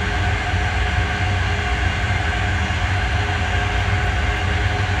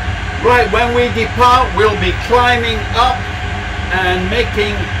 Right, when we depart, we'll be climbing up and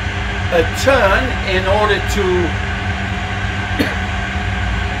making a turn in order to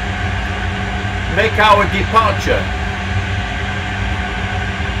make our departure.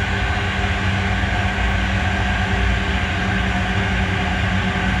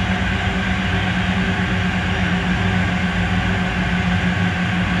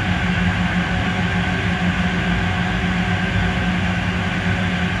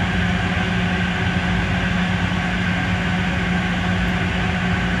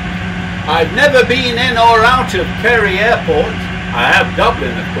 I've never been in or out of Kerry Airport. I have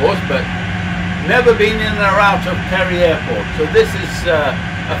Dublin, of course, but Never been in or out of Kerry Airport, so this is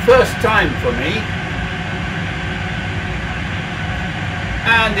a first time for me.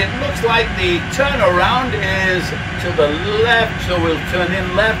 And it looks like the turnaround is to the left, so we'll turn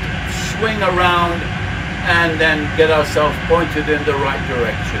in left, swing around, and then get ourselves pointed in the right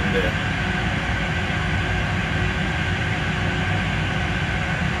direction there.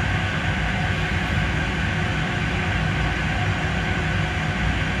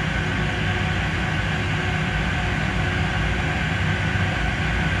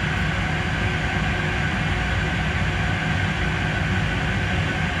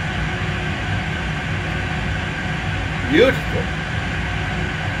 Beautiful.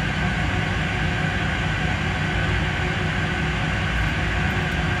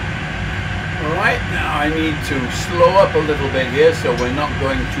 Alright, now I need to slow up a little bit here so we're not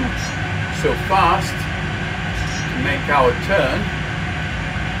going so fast to make our turn.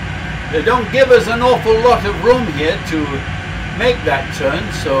 They don't give us an awful lot of room here to make that turn,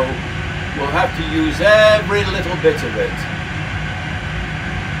 so we'll have to use every little bit of it.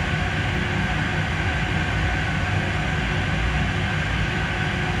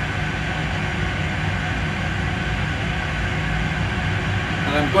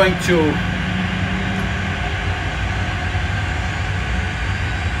 I'm going to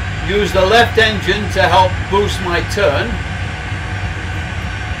use the left engine to help boost my turn.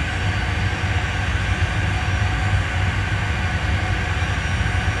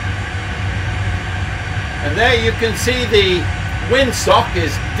 And there you can see the windsock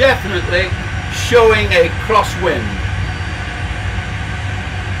is definitely showing a crosswind.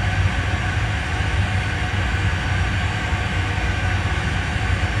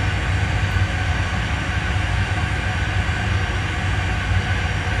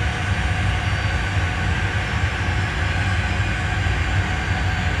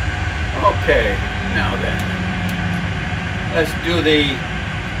 Okay, now then, let's do the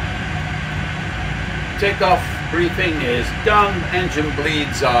takeoff briefing is done, engine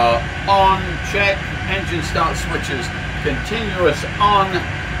bleeds are on, check, engine start switches continuous on,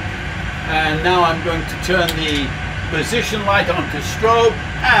 and now I'm going to turn the position light on to strobe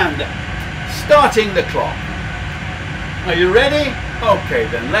and starting the clock. Are you ready? Okay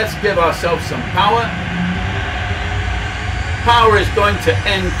then, let's give ourselves some power. Power is going to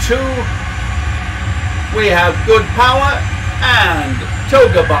N2. We have good power and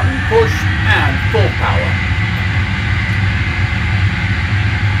toga button push and full power.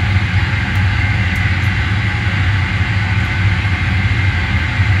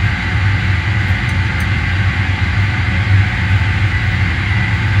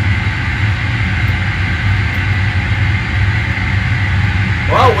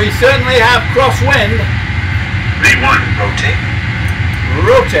 Well, we certainly have crosswind. V1, rotate.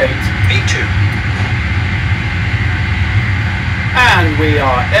 Rotate. V2. And we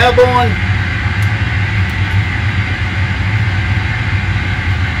are airborne.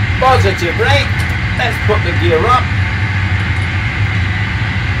 Positive rate. Let's put the gear up.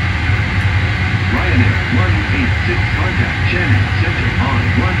 Ryanair 186 contact Shannon Center on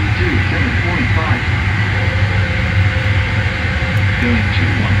 127.5. Going to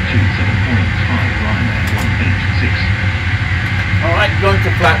 127.5 Ryanair 186. Alright, going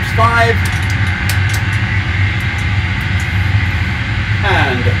to flaps 5.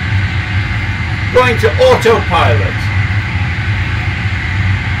 And going to autopilot.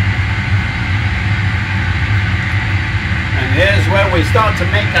 And here's where we start to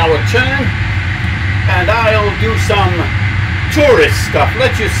make our turn, and I'll do some tourist stuff.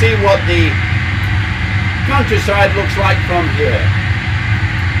 Let you see what the countryside looks like from here.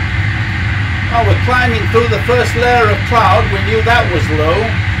 Oh, we're climbing through the first layer of cloud. We knew that was low.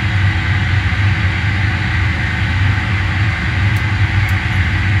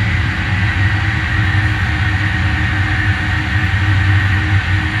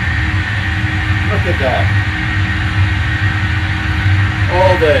 Look at that.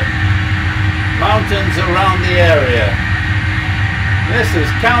 All the mountains around the area. This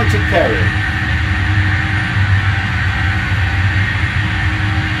is County Kerry.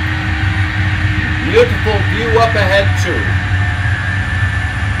 Beautiful view up ahead too.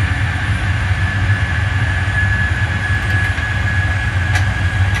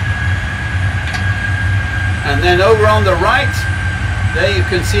 And then over on the right, there you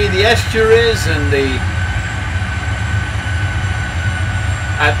can see the estuaries and the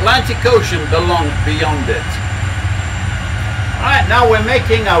Atlantic Ocean beyond it. Alright, now we're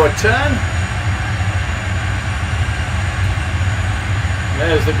making our turn.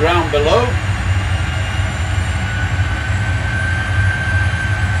 There's the ground below.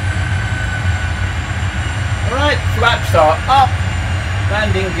 flaps are up,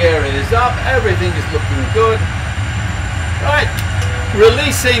 landing gear is up, everything is looking good. Right,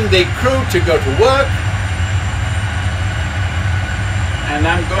 releasing the crew to go to work. And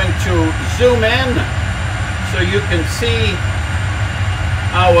I'm going to zoom in so you can see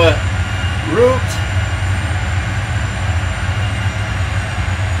our route.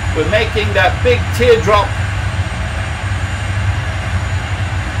 We're making that big teardrop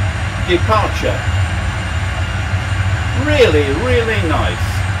departure. Really, really nice.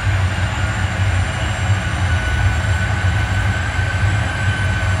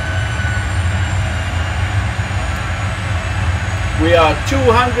 We are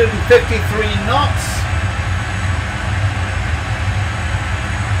 253 knots.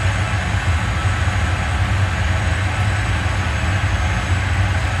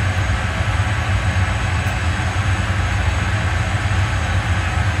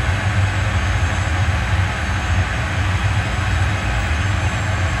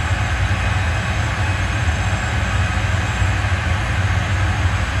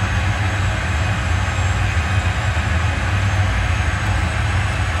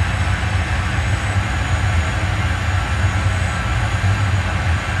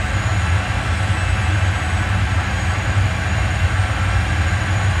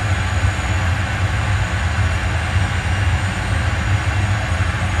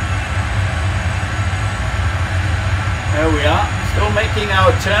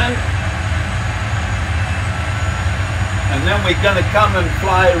 Our turn, and then we're going to come and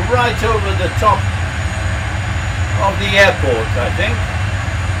fly right over the top of the airport, I think.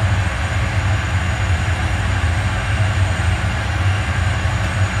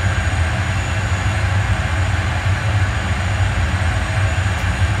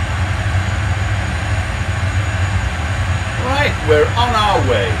 Right, we're on our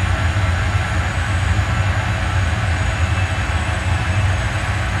way.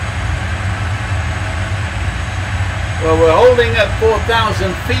 Well, we're holding at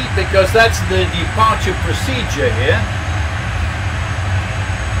 4,000 feet because that's the departure procedure here.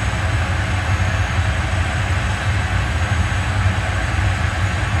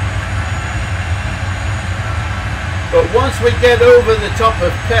 But once we get over the top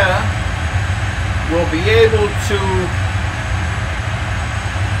of Kerr, we'll be able to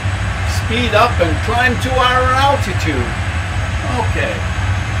speed up and climb to our altitude. Okay.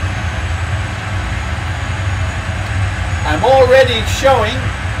 I'm already showing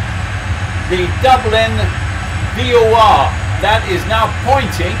the Dublin VOR. That is now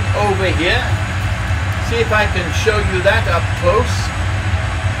pointing over here. See if I can show you that up close.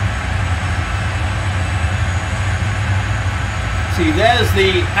 See, there's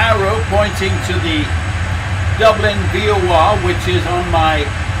the arrow pointing to the Dublin VOR, which is on my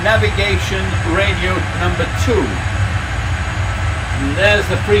navigation radio number 2. And there's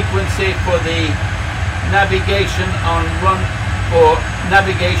the frequency for the navigation on run or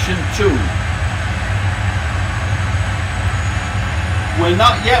navigation 2. We're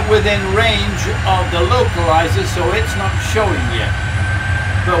not yet within range of the localizer, so it's not showing yet.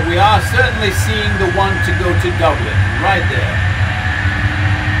 But we are certainly seeing the one to go to Dublin, right there.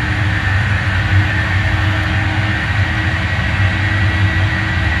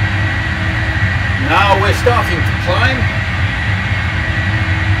 Now we're starting to climb.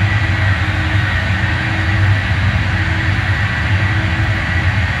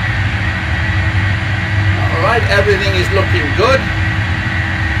 Alright, everything is looking good.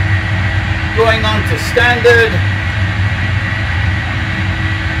 Going on to standard.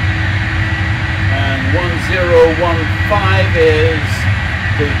 And 1015 is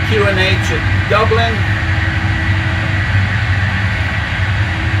the QNH at Dublin.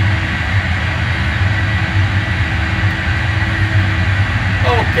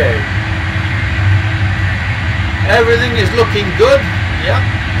 Okay. Everything is looking good. Yep,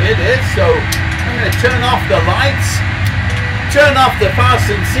 it is. So I'm going to turn off the lights, turn off the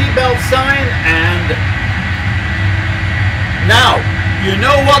fasten seatbelt sign, and now you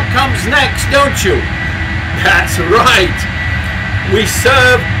know what comes next, don't you? That's right. We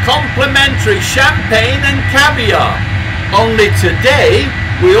serve complimentary champagne and caviar. Only today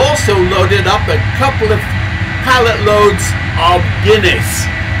we also loaded up a couple of pallet loads of Guinness.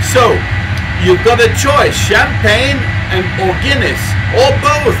 So you've got a choice, champagne or Guinness, or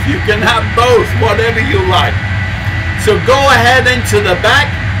both. You can have both, whatever you like. So go ahead into the back,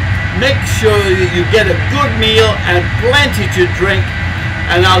 make sure you get a good meal and plenty to drink,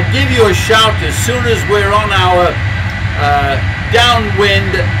 and I'll give you a shout as soon as we're on our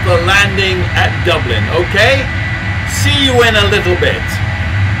downwind for landing at Dublin, okay? See you in a little bit.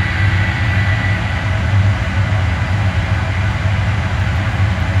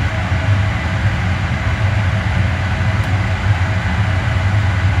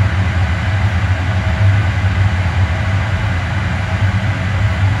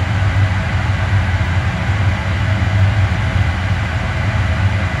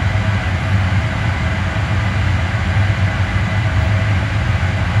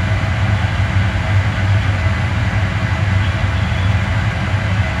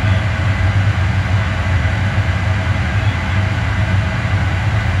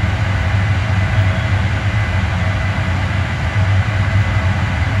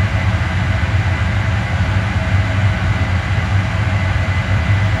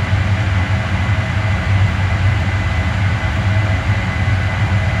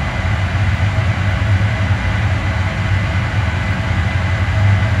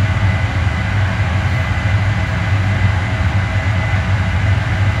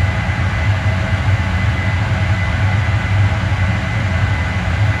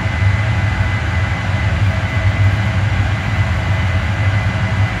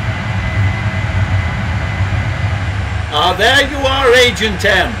 there you are, Agent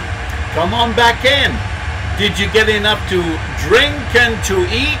M. Come on back in. Did you get enough to drink and to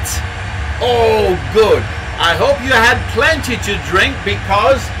eat? Oh, good. I hope you had plenty to drink,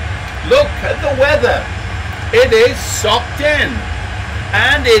 because look at the weather. It is socked in.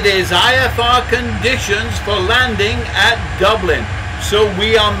 And it is IFR conditions for landing at Dublin. So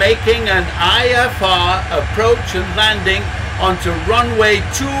we are making an IFR approach and landing onto runway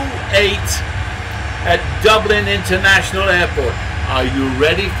 28 at Dublin International Airport. Are you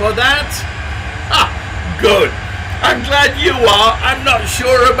ready for that? Ah, good. I'm glad you are. I'm not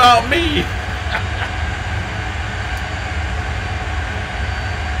sure about me.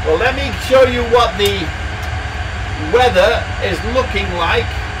 Well, let me show you what the weather is looking like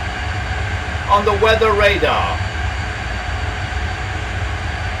on the weather radar.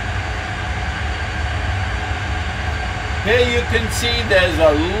 Here you can see there's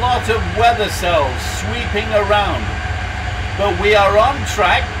a lot of weather cells sweeping around, but we are on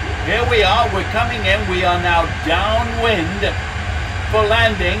track. Here we are, we're coming in. We are now downwind for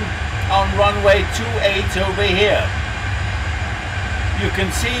landing on runway 28 over here. You can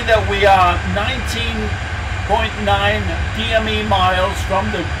see that we are 19.9 DME miles from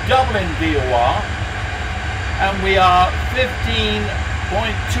the Dublin VOR, and we are 15.2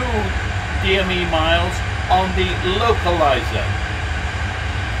 DME miles on the localizer.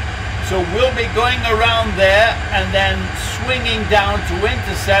 So we'll be going around there and then swinging down to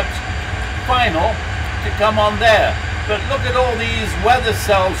intercept final to come on there. But look at all these weather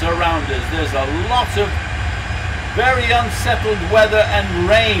cells around us. There's a lot of very unsettled weather and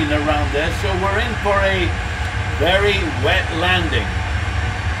rain around there, so we're in for a very wet landing.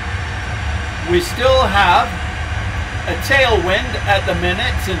 We still have a tailwind at the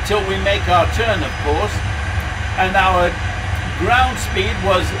minute until we make our turn, of course, and our ground speed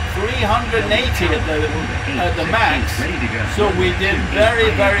was 380 at the max, so we did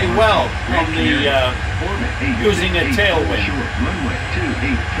very, very well on the using a tailwind.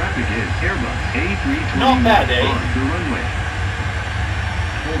 Not bad, eh?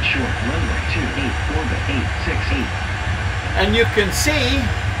 Hold short, runway 28, orbit 868. And you can see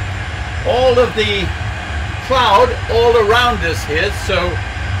all of the cloud all around us here, so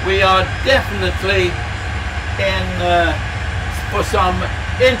we are definitely in for some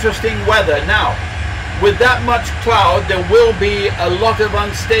interesting weather. Now, with that much cloud, there will be a lot of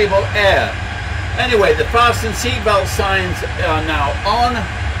unstable air. Anyway, the fasten seatbelt signs are now on,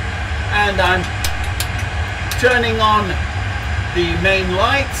 and I'm turning on the main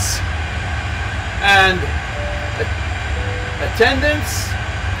lights, and attendants,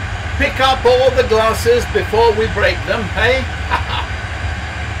 pick up all the glasses before we break them, hey?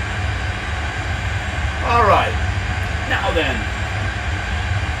 All right, now then,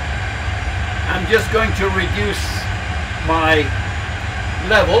 I'm just going to reduce my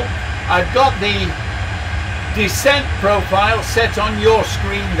level. I've got the descent profile set on your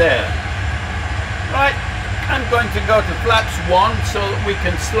screen there. Right, I'm going to go to flaps 1 so that we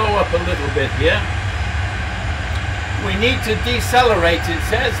can slow up a little bit here. We need to decelerate, it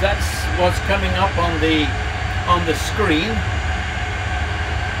says. That's what's coming up on the screen.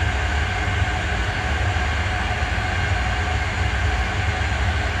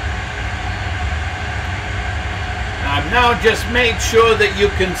 I've now just made sure that you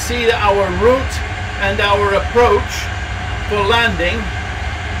can see our route and our approach for landing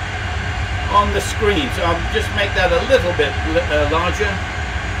on the screen. So I'll just make that a little bit larger.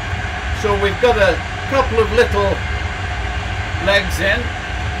 So we've got a couple of little legs in,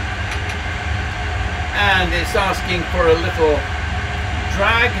 and it's asking for a little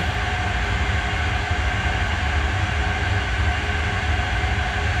drag.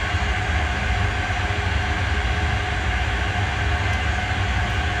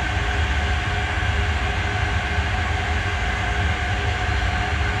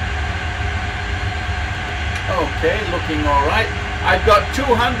 Okay, looking all right. I've got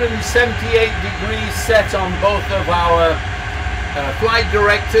 278 degrees set on both of our flight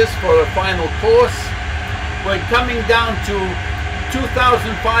directors for a final course. We're coming down to 2,500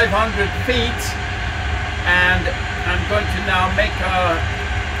 feet, and I'm going to now make our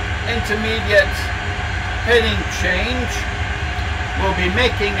intermediate heading change. We'll be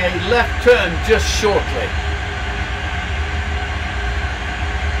making a left turn just shortly.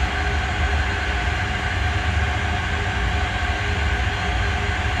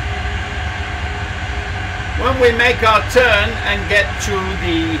 When we make our turn and get to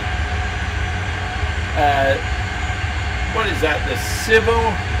the, what is that, the civil?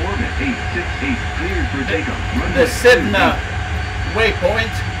 Orbit 868, cleared for takeoff. The Sivna waypoint,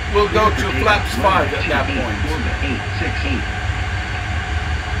 we'll go to flaps 5 at that point. Orbit 868.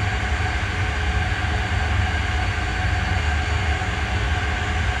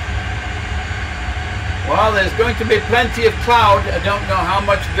 Well, there's going to be plenty of cloud. I don't know how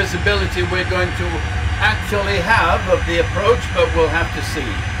much visibility we're going to actually have of the approach, but we'll have to see.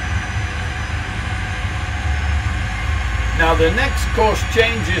 Now the next course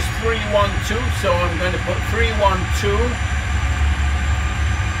change is 312, so I'm going to put 312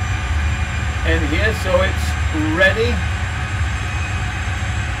 in here so it's ready.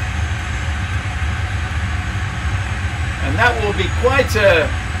 And that will be quite a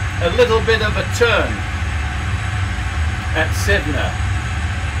little bit of a turn at Sidna.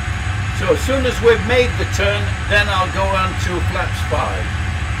 So as soon as we've made the turn, then I'll go on to flaps 5.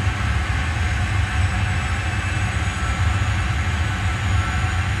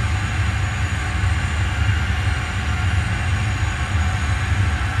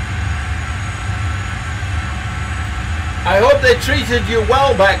 I hope they treated you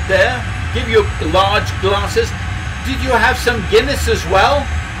well back there, give you large glasses. Did you have some Guinness as well?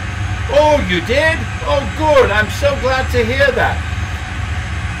 Oh, you did? Oh, good. I'm so glad to hear that.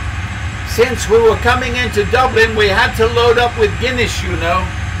 Since we were coming into Dublin, we had to load up with Guinness, you know.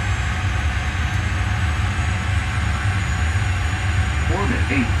 Orbit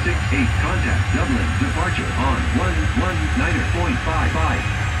 868, contact Dublin, departure on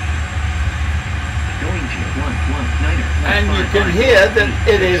 119.55. Going to 119. And you can hear that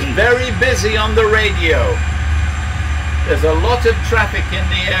it is very busy on the radio. There's a lot of traffic in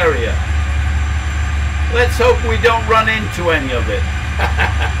the area. Let's hope we don't run into any of it.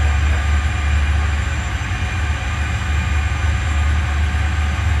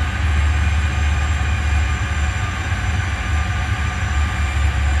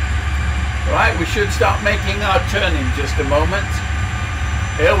 Right, we should start making our turn in just a moment.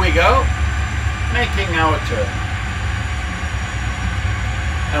 Here we go, making our turn.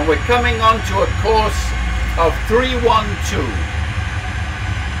 And we're coming on to a course of 312.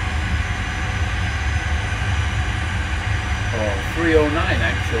 Or 309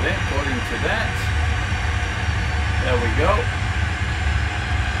 actually, according to that. There we go.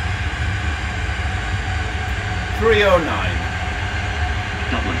 309.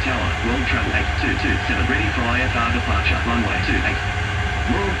 Dublin Tower, World Travel 8227, ready for IFR departure, runway 28.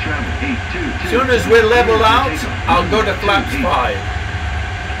 World Travel 8227. As soon as we're level out, I'll go to flaps 5.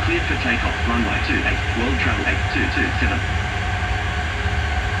 Cleared for takeoff, runway 28, World Travel 8227.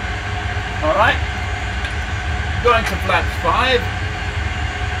 Alright, going to flaps 5.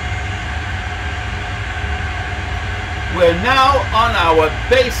 We're now on our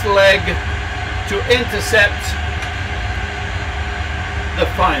base leg to intercept the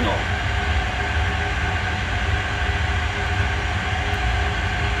final.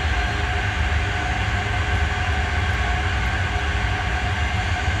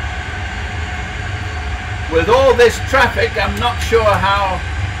 With all this traffic, I'm not sure how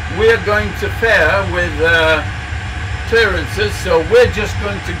we're going to fare with clearances, so we're just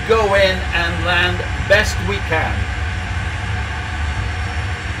going to go in and land best we can.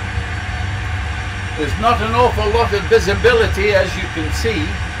 There's not an awful lot of visibility, as you can see.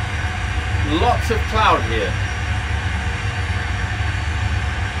 Lots of cloud here.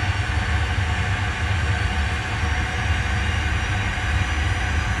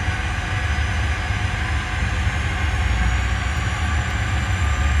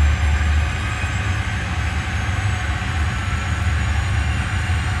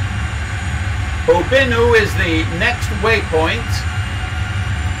 Obinu is the next waypoint.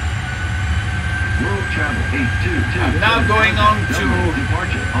 World Travel 822. I'm now going on to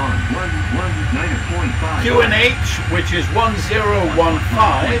departure on 119.5. QNH, which is 1015. 1.55.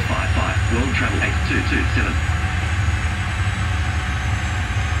 World Travel 8227.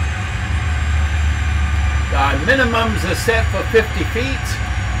 Our minimums are set for 50 feet.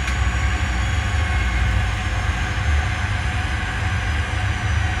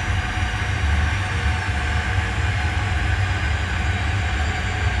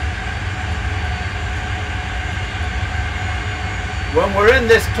 When we're in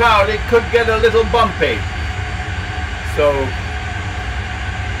this cloud, it could get a little bumpy. So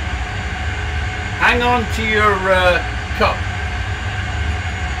hang on to your cup.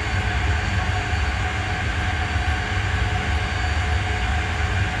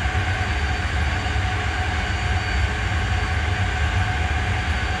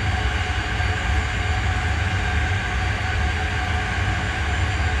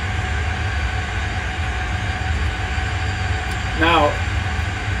 Now,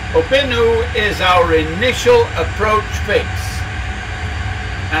 Obinu is our initial approach fix.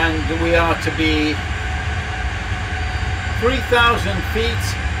 and we are to be 3,000 feet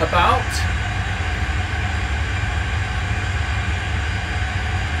about.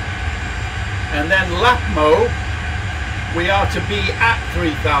 And then LAPMO, we are to be at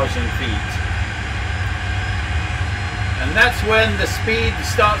 3,000 feet. And that's when the speed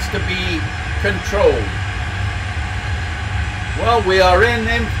starts to be controlled. Well, we are in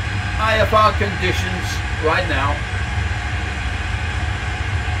IFR conditions right now.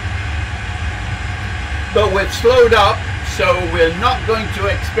 But we've slowed up, so we're not going to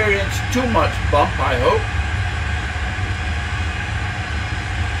experience too much bump, I hope.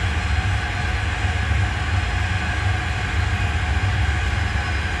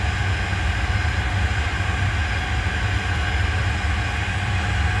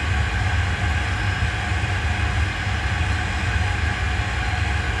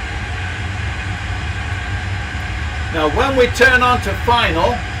 Now when we turn on to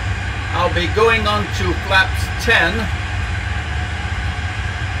final, I'll be going on to flaps 10,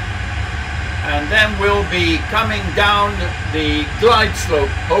 and then we'll be coming down the glide slope,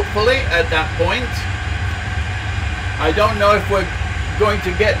 hopefully, at that point. I don't know if we're going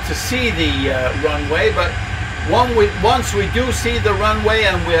to get to see the runway, but once we do see the runway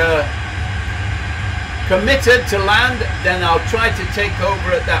and we're committed to land, then I'll try to take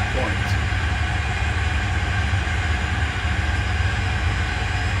over at that point.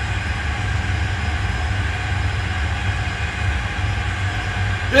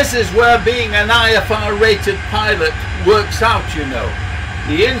 This is where being an IFR rated pilot works out, you know.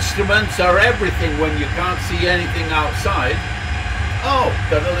 The instruments are everything when you can't see anything outside. Oh,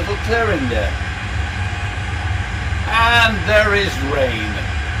 got a little clearing there. And there is rain.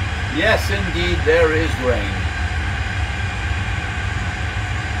 Yes, indeed, there is rain.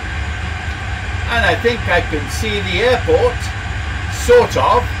 And I think I can see the airport, sort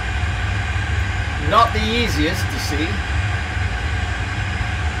of. Not the easiest to see.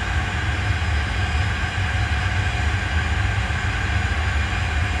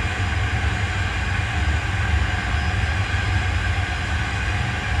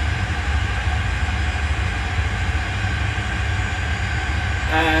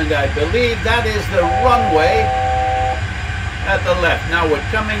 And I believe that is the runway at the left. Now we're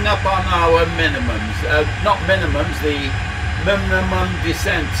coming up on our minimums, not minimums, the minimum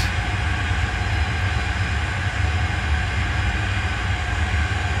descent.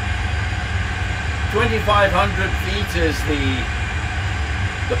 (2,500 feet is the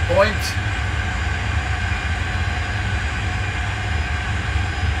point.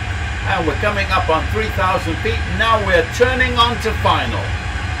 And we're coming up on 3,000 feet. Now we're turning on to final.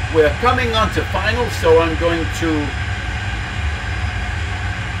 We're coming on to final, so I'm going to...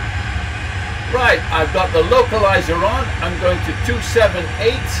 Right, I've got the localizer on. I'm going to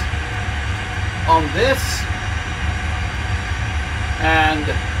 278 on this. And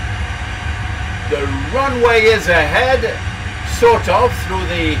the runway is ahead, sort of, through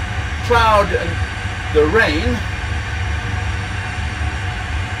the cloud and the rain.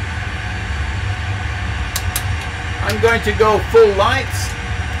 I'm going to go full lights,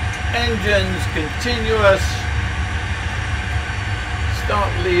 engines continuous,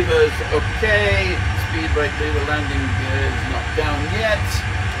 start levers okay, speed brake lever, landing gears not down yet.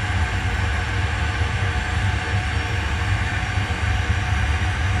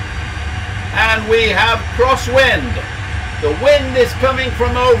 And we have crosswind. The wind is coming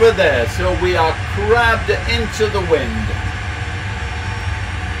from over there, so we are crabbed into the wind.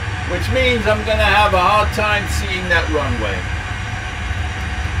 Which means I'm going to have a hard time seeing that runway.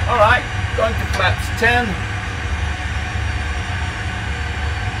 Alright, going to flaps 10.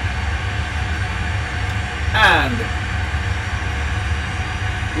 And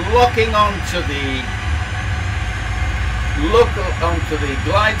locking onto the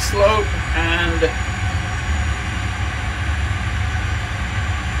glide slope, and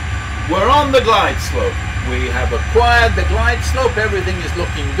we're on the glide slope. We have acquired the glide slope, everything is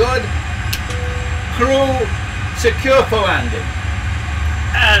looking good. Crew secure for landing.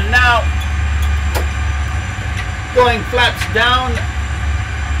 And now going flaps down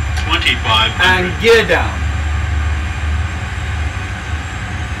 2,500 and gear down.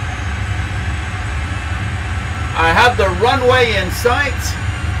 I have the runway in sight.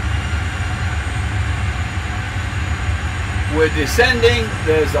 We're descending,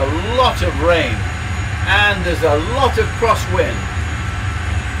 there's a lot of rain. And there's a lot of crosswind.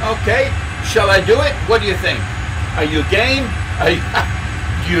 Okay, shall I do it? What do you think? Are you game?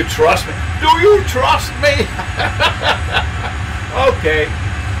 Do you trust me? Do you trust me? Okay.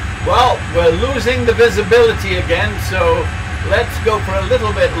 Well, we're losing the visibility again, so let's go for a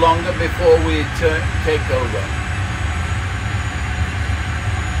little bit longer before we take over.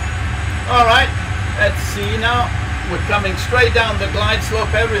 All right, let's see now. We're coming straight down the glide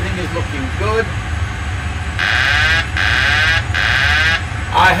slope. Everything is looking good.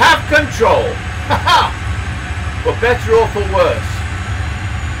 I have control. Haha! For better or for worse.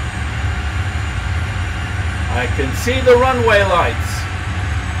 I can see the runway lights.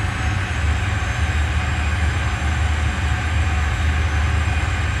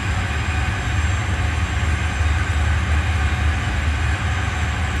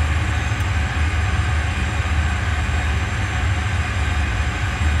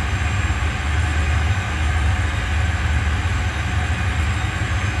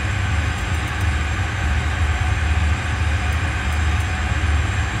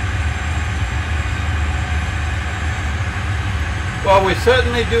 Well, we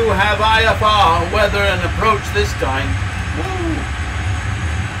certainly do have IFR weather and approach this time. Woo.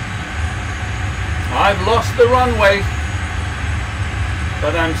 I've lost the runway,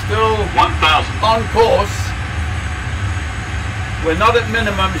 but I'm still 1,000 on course. We're not at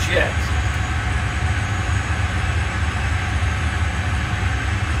minimums yet.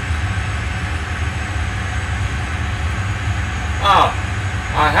 Ah,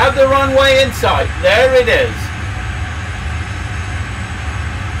 I have the runway in sight. There it is.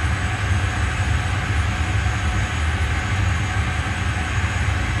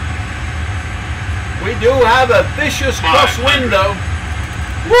 We do have a vicious crosswind though.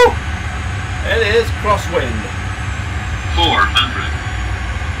 Woo! It is crosswind. 400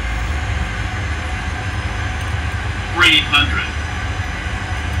 300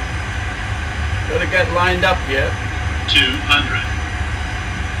 Gotta get lined up here. 200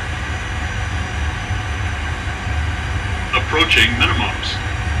 approaching minimums.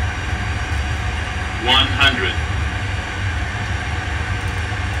 100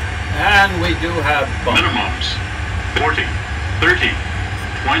 And we do have bump. minimums. 40 30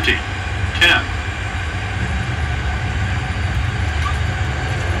 20 10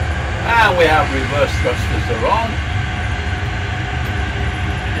 And we have reverse thrusters are on.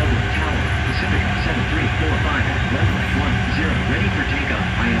 Dublin Tower, Pacific 7345 at runway 10, ready for takeoff.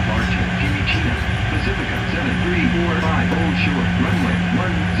 IFR to Fiumicino, Pacifica 7345, hold short, runway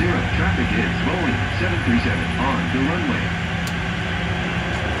 10, traffic is Boeing 737 on the runway.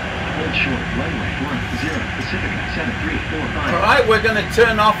 Hold short, runway 10, Pacifica 7345. All right, we're going to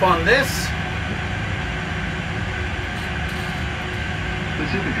turn off on this.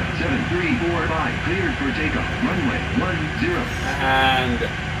 Pacifica 7345, cleared for takeoff, runway 10. And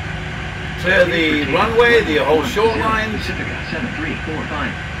clear the runway, the whole short line. Pacifica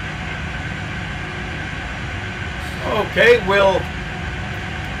 7345. Okay, we'll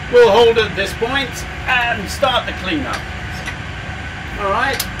hold at this point and start the cleanup. All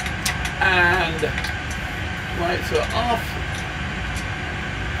right, and lights are off.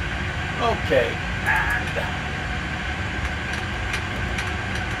 Okay, and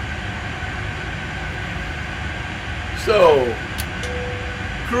so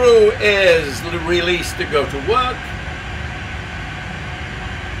crew is released to go to work.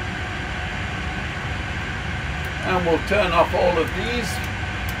 And we'll turn off all of these.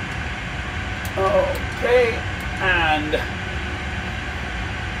 Okay, and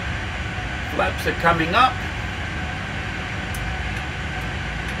flaps are coming up.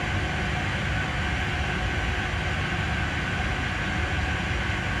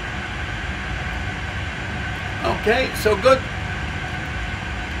 Okay, so good.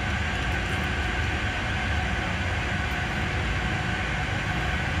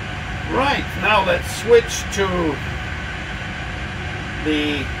 Right, now let's switch to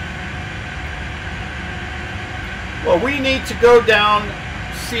the, well, we need to go down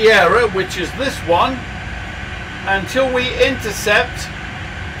Sierra, which is this one, until we intercept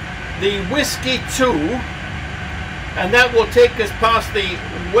the Whiskey 2, and that will take us past the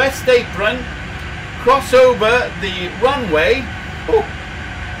west apron, cross over the runway. Oh,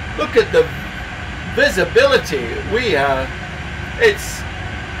 look at the visibility. We are, it's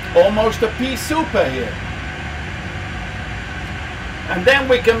almost a pea super here. And then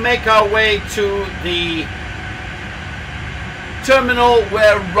we can make our way to the terminal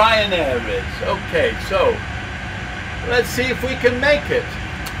where Ryanair is. Okay, so let's see if we can make it.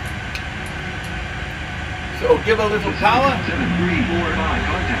 So give a little power. 7345,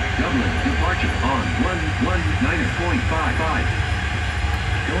 contact Dublin, departure on 119.55.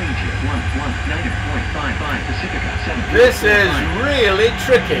 Going to 119.55, Pacifica 7. This is really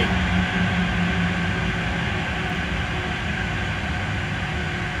tricky.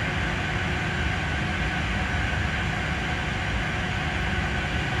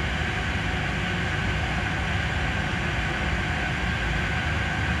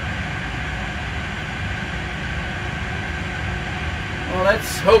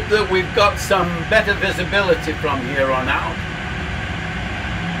 let's hope that we've got some better visibility from here on out.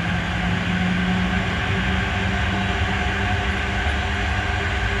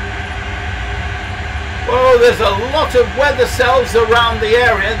 Oh, there's a lot of weather cells around the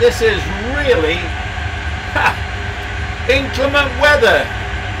area. This is really inclement weather.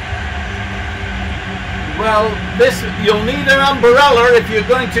 Well, you'll need an umbrella if you're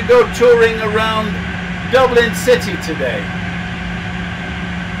going to go touring around Dublin City today.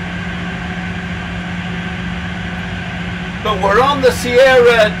 But we're on the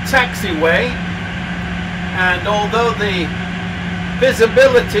Sierra taxiway, and although the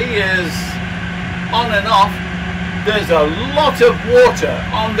visibility is on and off, there's a lot of water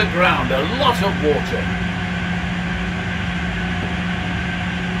on the ground, a lot of water.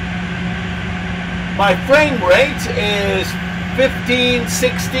 My frame rate is 15,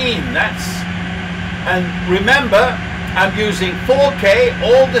 16, and remember, I'm using 4K,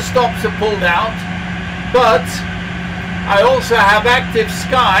 all the stops are pulled out, but I also have active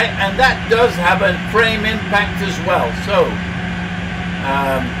sky, and that does have a frame impact as well. So,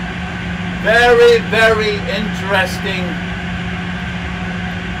 very, very interesting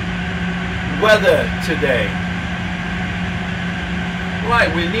weather today. Right,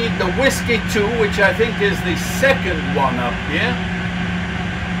 we need the Whiskey 2, which I think is the second one up here.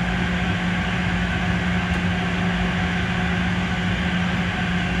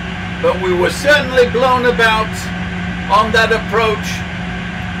 But we were certainly blown about on that approach.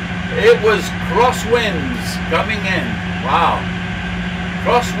 It was crosswinds coming in. Wow.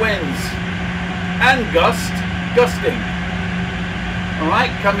 Crosswinds. And gusting.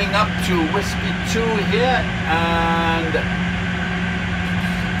 Alright, coming up to Whiskey 2 here, and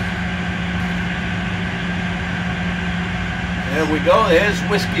there we go, there's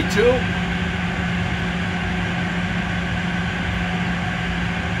Whiskey 2.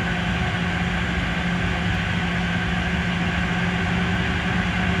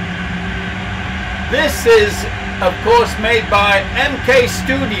 This is, of course, made by MK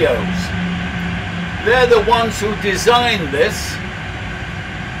Studios. They're the ones who designed this,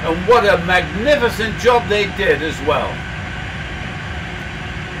 and what a magnificent job they did as well.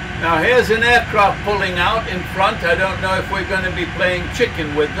 Now here's an aircraft pulling out in front. I don't know if we're going to be playing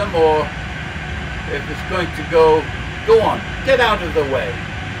chicken with them or if it's going to go on, get out of the way,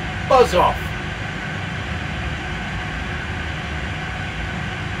 buzz off.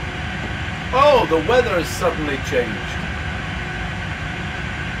 Oh, the weather has suddenly changed.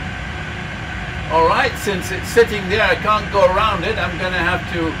 Alright, since it's sitting there, I can't go around it. I'm going to have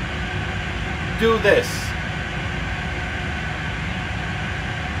to do this.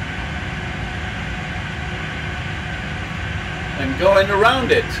 And going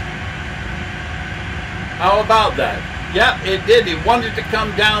around it. How about that? Yep, it did. It wanted to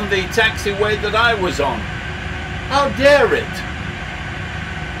come down the taxiway that I was on. How dare it?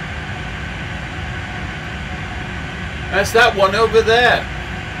 That's that one over there.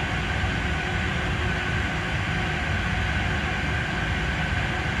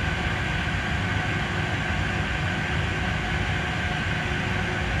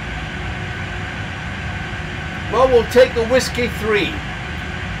 Well, we'll take the Whiskey 3.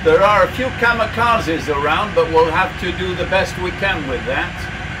 There are a few kamikazes around, but we'll have to do the best we can with that.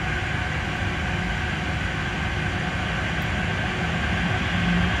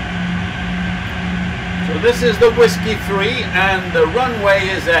 So this is the Whiskey 3, and the runway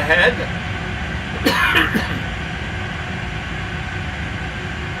is ahead.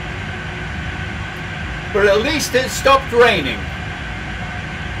 But at least it stopped raining.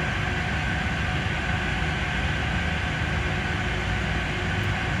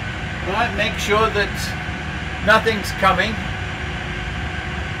 Right, make sure that nothing's coming.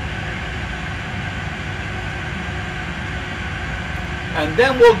 And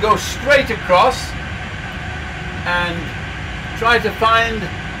then we'll go straight across and try to find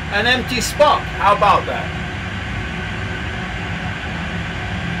an empty spot. How about that?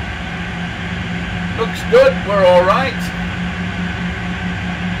 Looks good, we're all right.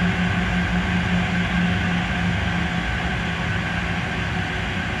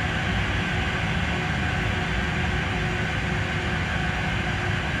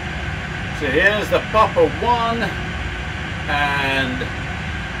 So here's the Papa 1, and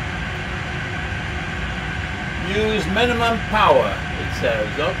use minimum power, it says.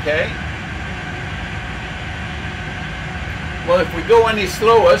 Okay. Well, if we go any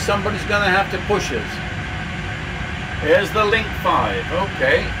slower, somebody's going to have to push us. Here's the Link 5.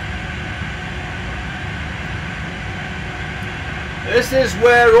 Okay. This is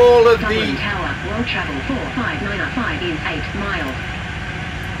where all of the... Tower, road travel 4595 is 8 miles.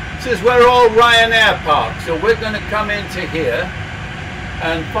 This is where all Ryanair parks, so we're going to come into here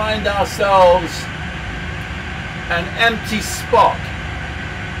and find ourselves an empty spot.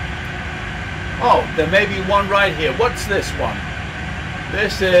 Oh, there may be one right here. What's this one?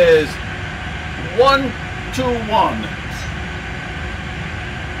 This is 121.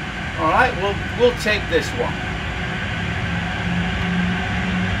 All right, we'll take this one.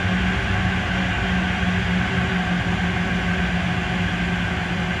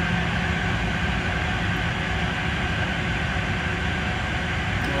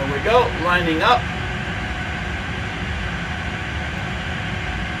 There we go, lining up.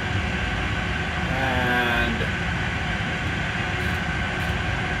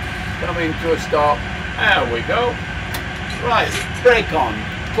 Coming to a stop. There we go. Right, brake on,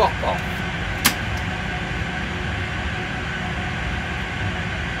 clock off.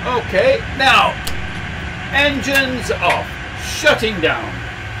 Okay, now, engines off, shutting down.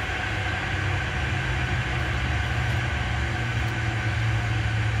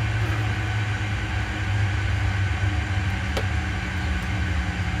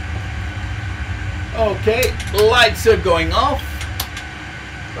 Okay, lights are going off.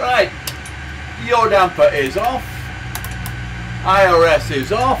 Right, your damper is off, IRS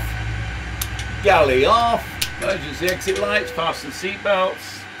is off, galley off, emergency exit lights, fasten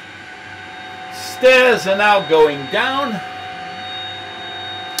seatbelts, stairs are now going down,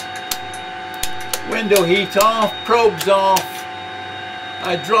 window heat off, probes off,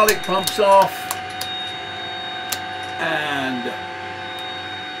 hydraulic pumps off, and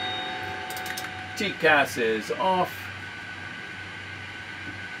TCAS is off.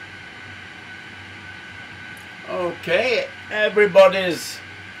 Okay, everybody's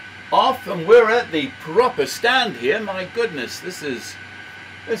off and we're at the proper stand here. My goodness, this is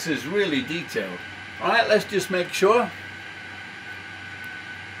really detailed. All right, let's just make sure.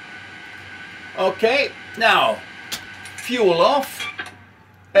 Okay, now fuel off,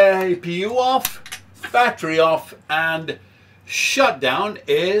 APU off, battery off, and shutdown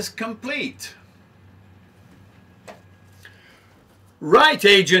is complete. Right,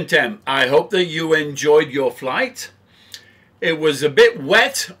 Agent M, I hope that you enjoyed your flight. It was a bit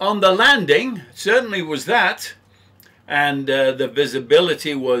wet on the landing, certainly was that, and the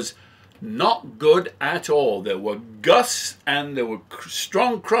visibility was not good at all. There were gusts and there were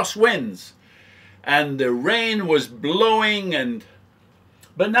strong crosswinds, and the rain was blowing,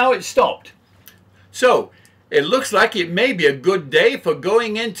 but now it stopped. So it looks like it may be a good day for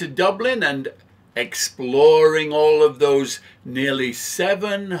going into Dublin and exploring all of those nearly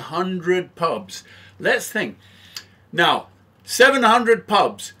 700 pubs. Let's think. Now, 700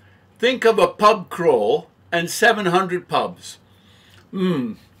 pubs. Think of a pub crawl and 700 pubs.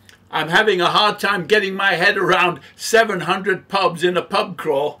 I'm having a hard time getting my head around 700 pubs in a pub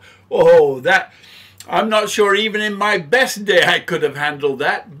crawl. Oh, that, I'm not sure even in my best day I could have handled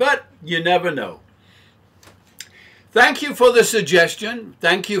that, but you never know. Thank you for the suggestion.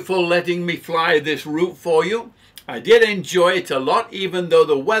 Thank you for letting me fly this route for you. I did enjoy it a lot, even though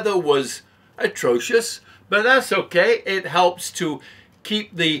the weather was atrocious, but that's okay. It helps to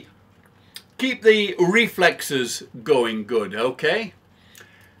keep the reflexes going good, okay?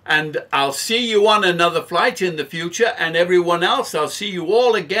 And I'll see you on another flight in the future, and everyone else, I'll see you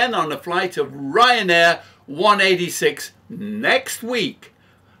all again on a flight of Ryanair 186 next week.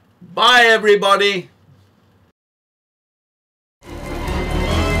 Bye, everybody.